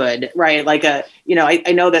beinghood, right?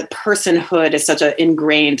 I know that personhood is such an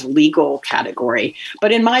ingrained legal category,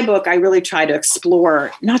 but in my book, I really try to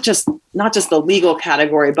explore not just the legal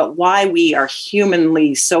category, but why we are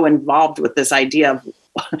humanly so involved with this idea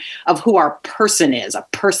of who our person is, a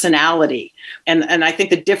personality. And I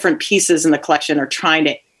think the different pieces in the collection are trying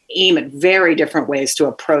to aim at very different ways to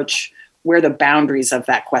approach where the boundaries of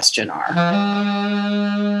that question are.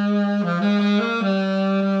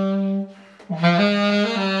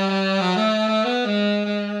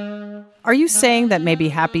 Are you saying that maybe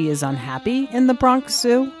Happy is unhappy in the Bronx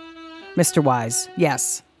Zoo? Mr. Wise,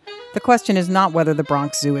 yes. The question is not whether the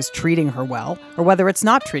Bronx Zoo is treating her well, or whether it's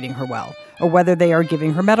not treating her well, or whether they are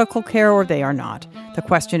giving her medical care or they are not. The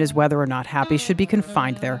question is whether or not Happy should be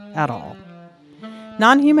confined there at all.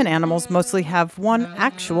 Non-human animals mostly have one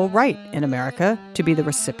actual right in America, to be the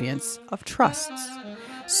recipients of trusts.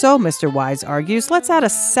 So, Mr. Wise argues, let's add a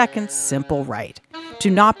second simple right, to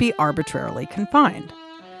not be arbitrarily confined.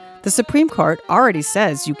 The Supreme Court already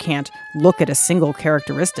says you can't look at a single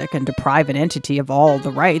characteristic and deprive an entity of all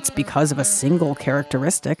the rights because of a single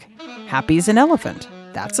characteristic. Happy's an elephant.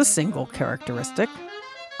 That's a single characteristic.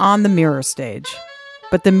 On the mirror stage.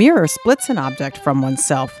 But the mirror splits an object from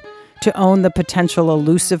oneself to own the potential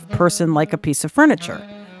elusive person like a piece of furniture.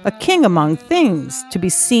 A king among things, to be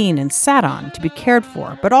seen and sat on, to be cared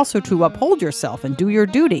for, but also to uphold yourself and do your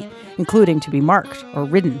duty, including to be marked or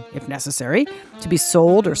ridden if necessary, to be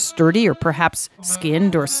sold or sturdy or perhaps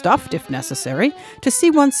skinned or stuffed if necessary, to see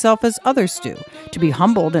oneself as others do, to be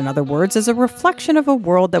humbled, in other words, as a reflection of a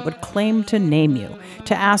world that would claim to name you,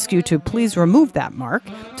 to ask you to please remove that mark,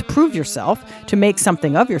 to prove yourself, to make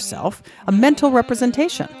something of yourself, a mental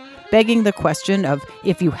representation, begging the question of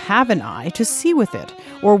if you have an eye to see with it,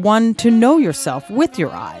 or one to know yourself with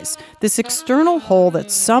your eyes, this external whole that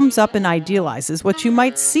sums up and idealizes what you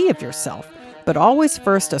might see of yourself, but always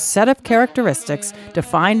first a set of characteristics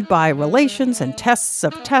defined by relations and tests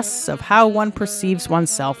of how one perceives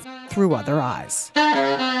oneself through other eyes.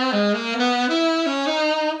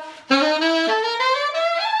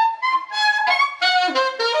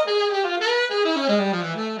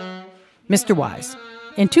 Mr. Wise.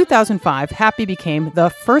 In 2005, Happy became the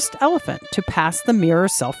first elephant to pass the mirror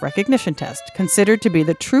self-recognition test, considered to be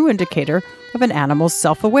the true indicator of an animal's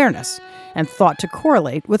self-awareness, and thought to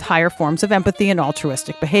correlate with higher forms of empathy and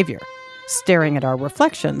altruistic behavior. Staring at our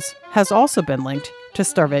reflections has also been linked to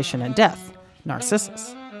starvation and death.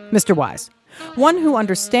 Narcissus. Mr. Wise. One who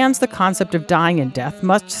understands the concept of dying and death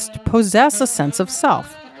must possess a sense of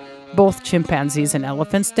self. Both chimpanzees and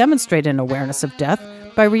elephants demonstrate an awareness of death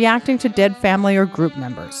by reacting to dead family or group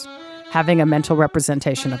members. Having a mental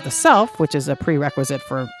representation of the self, which is a prerequisite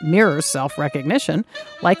for mirror self-recognition,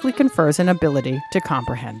 likely confers an ability to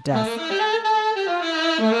comprehend death.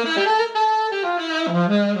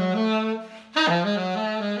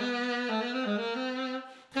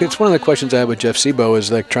 It's one of the questions I have with Jeff Sebo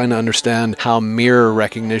is like trying to understand how mirror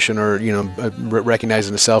recognition or,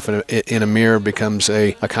 recognizing the self in a mirror becomes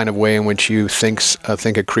a kind of way in which you think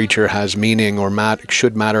a creature has meaning or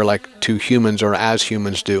should matter like to humans or as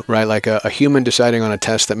humans do, right? Like a human deciding on a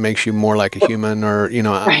test that makes you more like a human or,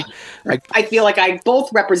 Right. I feel like I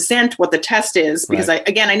both represent what the test is because I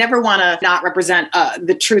never want to not represent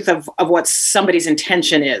the truth of what somebody's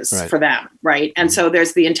intention is for them. Right. And so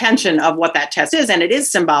there's the intention of what that test is. And it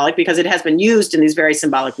is symbolic because it has been used in these very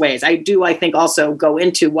symbolic ways. I think also go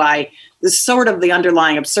into why the sort of the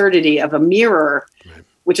underlying absurdity of a mirror,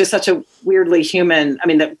 which is such a weirdly human,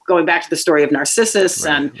 going back to the story of Narcissus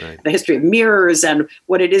and the history of mirrors and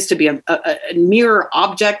what it is to be a mirror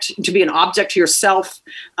object, to be an object to yourself.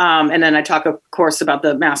 And then I talk, of course, about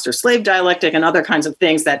the master-slave dialectic and other kinds of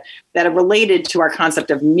things that are related to our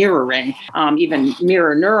concept of mirroring, even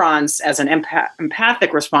mirror neurons as an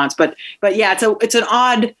empathic response. But yeah, it's an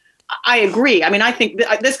odd... I agree. I think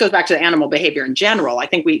this goes back to animal behavior in general. I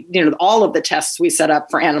think all of the tests we set up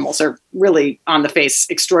for animals are really on the face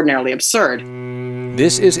extraordinarily absurd.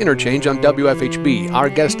 This is Interchange on WFHB. Our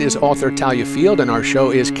guest is author Talia Field, and our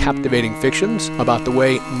show is Captivating Fictions, about the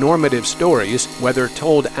way normative stories, whether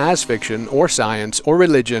told as fiction or science or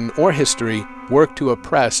religion or history, work to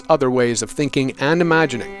oppress other ways of thinking and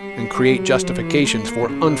imagining and create justifications for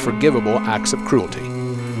unforgivable acts of cruelty.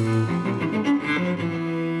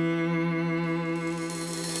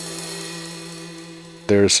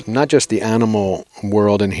 There's not just the animal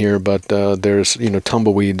world in here, but there's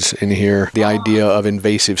tumbleweeds in here. The idea of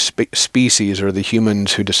invasive species, or the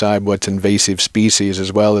humans who decide what's invasive species,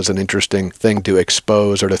 as well, is an interesting thing to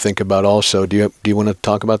expose or to think about. Also, do you want to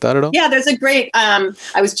talk about that at all? Yeah, there's a great. I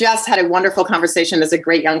had a wonderful conversation. There's a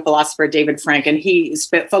great young philosopher, David Frank, and he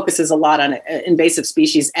focuses a lot on invasive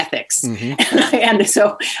species ethics. Mm-hmm. and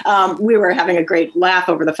so we were having a great laugh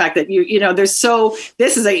over the fact that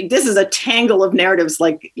this is a tangle of narratives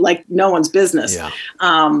like no one's business. Yeah.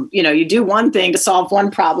 You do one thing to solve one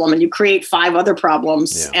problem and you create 5 other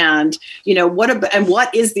problems. Yeah. And,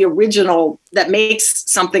 what is the original that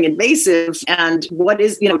makes something invasive, and what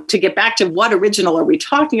is, to get back to what original are we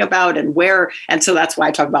talking about and where? And so that's why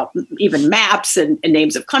I talk about even maps and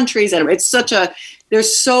names of countries. And it's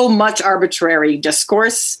there's so much arbitrary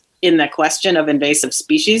discourse in the question of invasive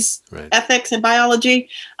species ethics and biology.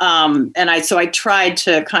 And I tried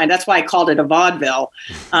to that's why I called it a vaudeville.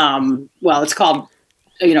 It's called,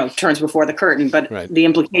 Turns Before the Curtain, but the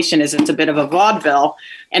implication is it's a bit of a vaudeville.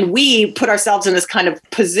 And we put ourselves in this kind of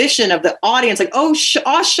position of the audience, like, aw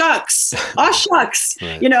shucks.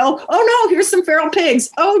 Right. Oh no, here's some feral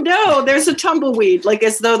pigs. Oh no, there's a tumbleweed, like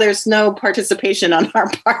as though there's no participation on our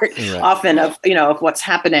part often of what's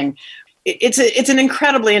happening. It's an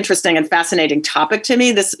incredibly interesting and fascinating topic to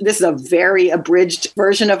me. This is a very abridged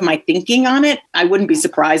version of my thinking on it. I wouldn't be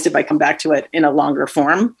surprised if I come back to it in a longer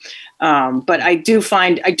form. But I do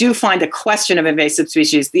find the question of invasive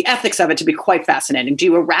species, the ethics of it, to be quite fascinating. Do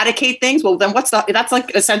you eradicate things? Well, then that's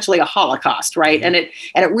like essentially a Holocaust, right? Mm-hmm.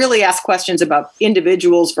 And it really asks questions about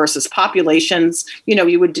individuals versus populations.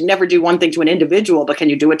 You would never do one thing to an individual, but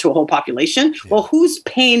can you do it to a whole population? Yeah. Well, whose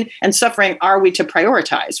pain and suffering are we to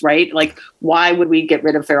prioritize, right? Like, why would we get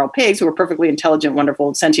rid of feral pigs, who are perfectly intelligent,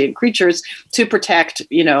 wonderful, sentient creatures, to protect,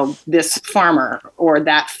 this farmer or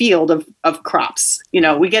that field of crops?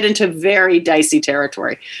 We get into very dicey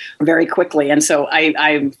territory very quickly. And so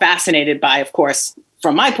I'm fascinated by, of course,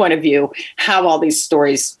 from my point of view, how all these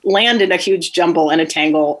stories land in a huge jumble and a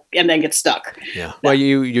tangle and then get stuck. Yeah. Well,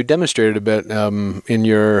 you demonstrated a bit in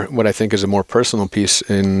your, what I think is a more personal piece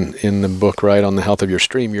in the book, right, on the health of your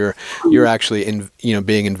stream. You're actually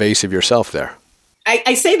being invasive yourself there.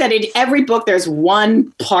 I say that in every book there's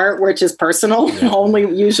one part which is personal, only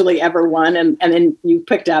usually ever one, and then you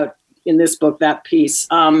picked out in this book that piece.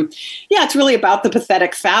 It's really about the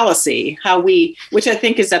pathetic fallacy, which I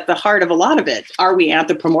think is at the heart of a lot of it. Are we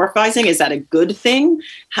anthropomorphizing? Is that a good thing?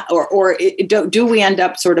 Or do we end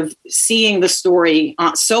up sort of seeing the story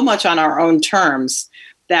so much on our own terms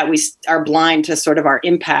that we are blind to sort of our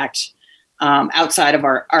impact outside of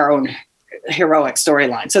our own heroic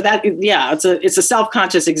storyline? So that, it's a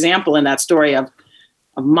self-conscious example in that story of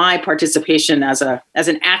my participation as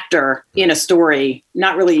an actor in a story,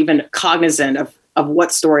 not really even cognizant of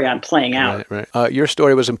what story I'm playing out. Right. Your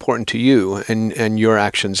story was important to you and your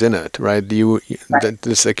actions in it, right?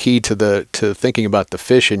 This the key to thinking about the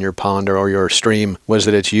fish in your pond or your stream was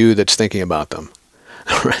that it's you that's thinking about them.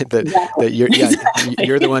 Right, that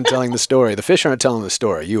you're the one telling the story. The fish aren't telling the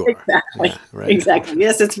story. You are. Exactly. Yeah, right. Exactly.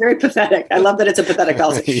 Yes, it's very pathetic. I love that it's a pathetic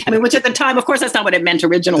fallacy. Which at the time, of course, that's not what it meant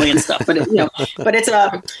originally and stuff. But but it's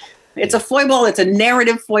It's a foible. It's a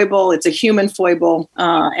narrative foible. It's a human foible.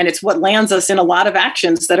 And it's what lands us in a lot of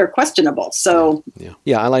actions that are questionable. So,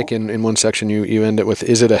 yeah. I like in one section you end it with,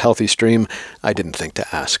 is it a healthy stream? I didn't think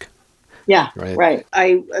to ask. Yeah, right.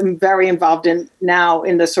 I am very involved in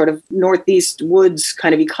the sort of Northeast woods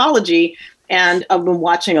kind of ecology. And I've been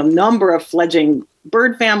watching a number of fledgling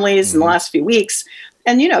bird families in the last few weeks.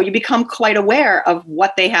 And, you become quite aware of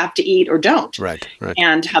what they have to eat or don't. Right.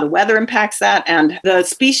 And how the weather impacts that and the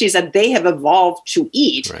species that they have evolved to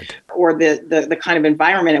eat or the kind of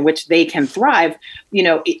environment in which they can thrive,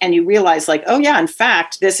 and you realize like, oh, yeah, in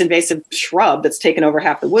fact, this invasive shrub that's taken over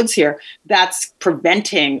half the woods here, that's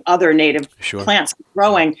preventing other native plants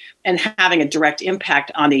growing and having a direct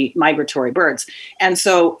impact on the migratory birds. And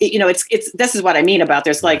so, it's this is what I mean about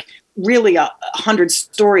there's like really 100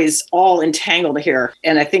 stories all entangled here.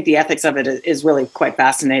 And I think the ethics of it is really quite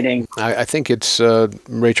fascinating. I think it's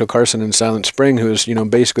Rachel Carson in Silent Spring who is,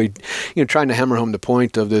 basically, trying to hammer home the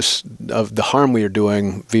point of the harm we are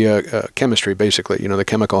doing via chemistry, basically, the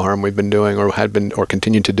chemical harm we've been doing or had been or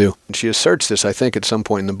continue to do. And she asserts this, I think, at some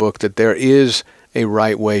point in the book, that there is a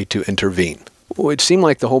right way to intervene. It seemed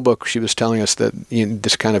like the whole book she was telling us that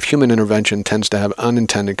this kind of human intervention tends to have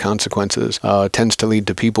unintended consequences, tends to lead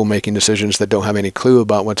to people making decisions that don't have any clue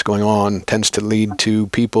about what's going on, tends to lead to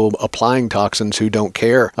people applying toxins who don't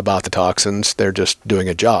care about the toxins, they're just doing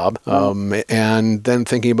a job, and then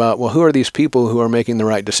thinking about, well, who are these people who are making the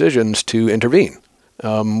right decisions to intervene,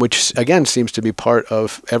 which, again, seems to be part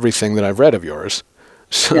of everything that I've read of yours.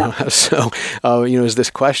 So, is this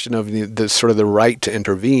question of the sort of the right to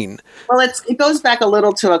intervene? Well, it goes back a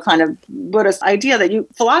little to a kind of Buddhist idea that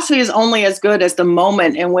philosophy is only as good as the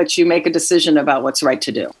moment in which you make a decision about what's right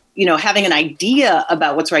to do. Having an idea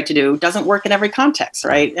about what's right to do doesn't work in every context,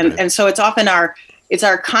 right? And so it's often our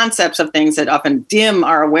concepts of things that often dim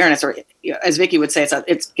our awareness, or as Vicki would say,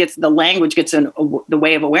 the language gets in the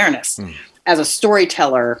way of awareness. As a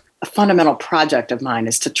storyteller, a fundamental project of mine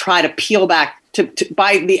is to try to peel back to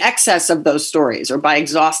by the excess of those stories or by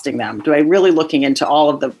exhausting them. Do I really looking into all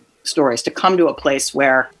of the stories to come to a place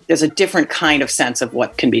where there's a different kind of sense of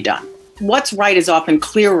what can be done? What's right is often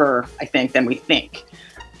clearer, I think, than we think,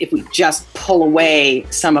 if we just pull away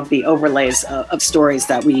some of the overlays of stories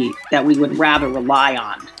that we would rather rely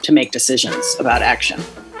on to make decisions about action.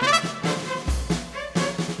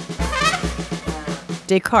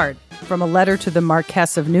 Descartes, from a letter to the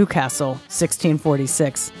Marquess of Newcastle,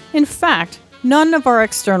 1646. In fact, none of our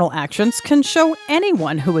external actions can show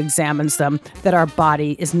anyone who examines them that our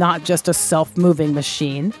body is not just a self-moving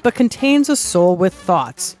machine, but contains a soul with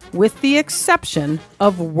thoughts, with the exception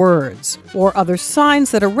of words or other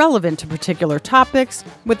signs that are relevant to particular topics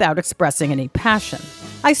without expressing any passion.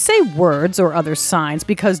 I say words or other signs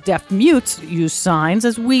because deaf mutes use signs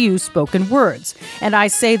as we use spoken words, and I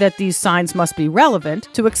say that these signs must be relevant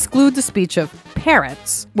to exclude the speech of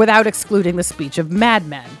parrots without excluding the speech of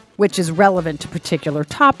madmen, which is relevant to particular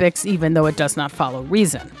topics even though it does not follow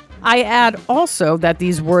reason. I add also that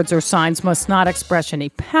these words or signs must not express any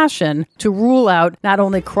passion to rule out not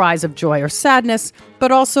only cries of joy or sadness,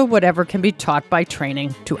 but also whatever can be taught by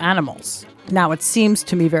training to animals. Now, it seems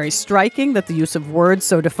to me very striking that the use of words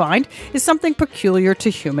so defined is something peculiar to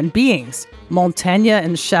human beings. Montaigne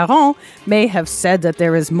and Charron may have said that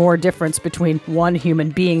there is more difference between one human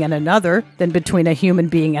being and another than between a human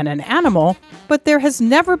being and an animal, but there has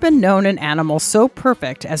never been known an animal so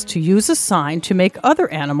perfect as to use a sign to make other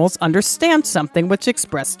animals understand something which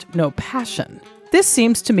expressed no passion. This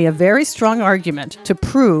seems to me a very strong argument to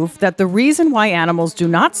prove that the reason why animals do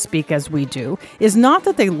not speak as we do is not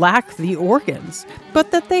that they lack the organs,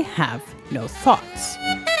 but that they have no thoughts.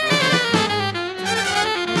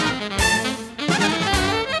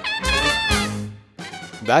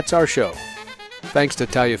 That's our show. Thanks to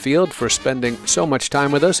Talia Field for spending so much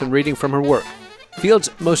time with us and reading from her work. Field's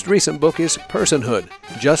most recent book is Personhood,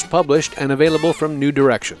 just published and available from New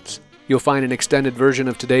Directions. You'll find an extended version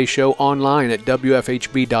of today's show online at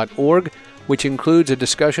wfhb.org, which includes a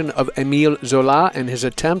discussion of Émile Zola and his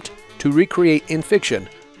attempt to recreate in fiction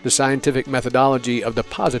the scientific methodology of the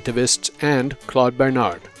positivists and Claude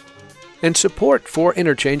Bernard. And support for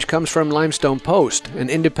Interchange comes from Limestone Post, an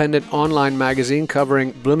independent online magazine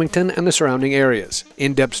covering Bloomington and the surrounding areas.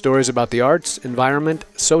 In-depth stories about the arts, environment,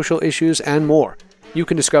 social issues, and more. You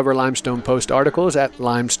can discover Limestone Post articles at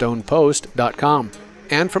limestonepost.com.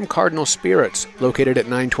 And from Cardinal Spirits, located at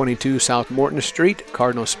 922 South Morton Street.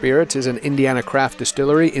 Cardinal Spirits is an Indiana craft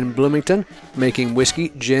distillery in Bloomington, making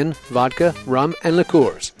whiskey, gin, vodka, rum, and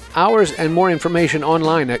liqueurs. Hours and more information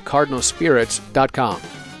online at cardinalspirits.com.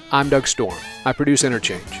 I'm Doug Storm. I produce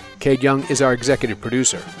Interchange. Cade Young is our executive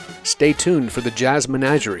producer. Stay tuned for the Jazz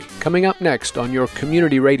Menagerie, coming up next on your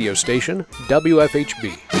community radio station,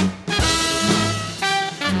 WFHB.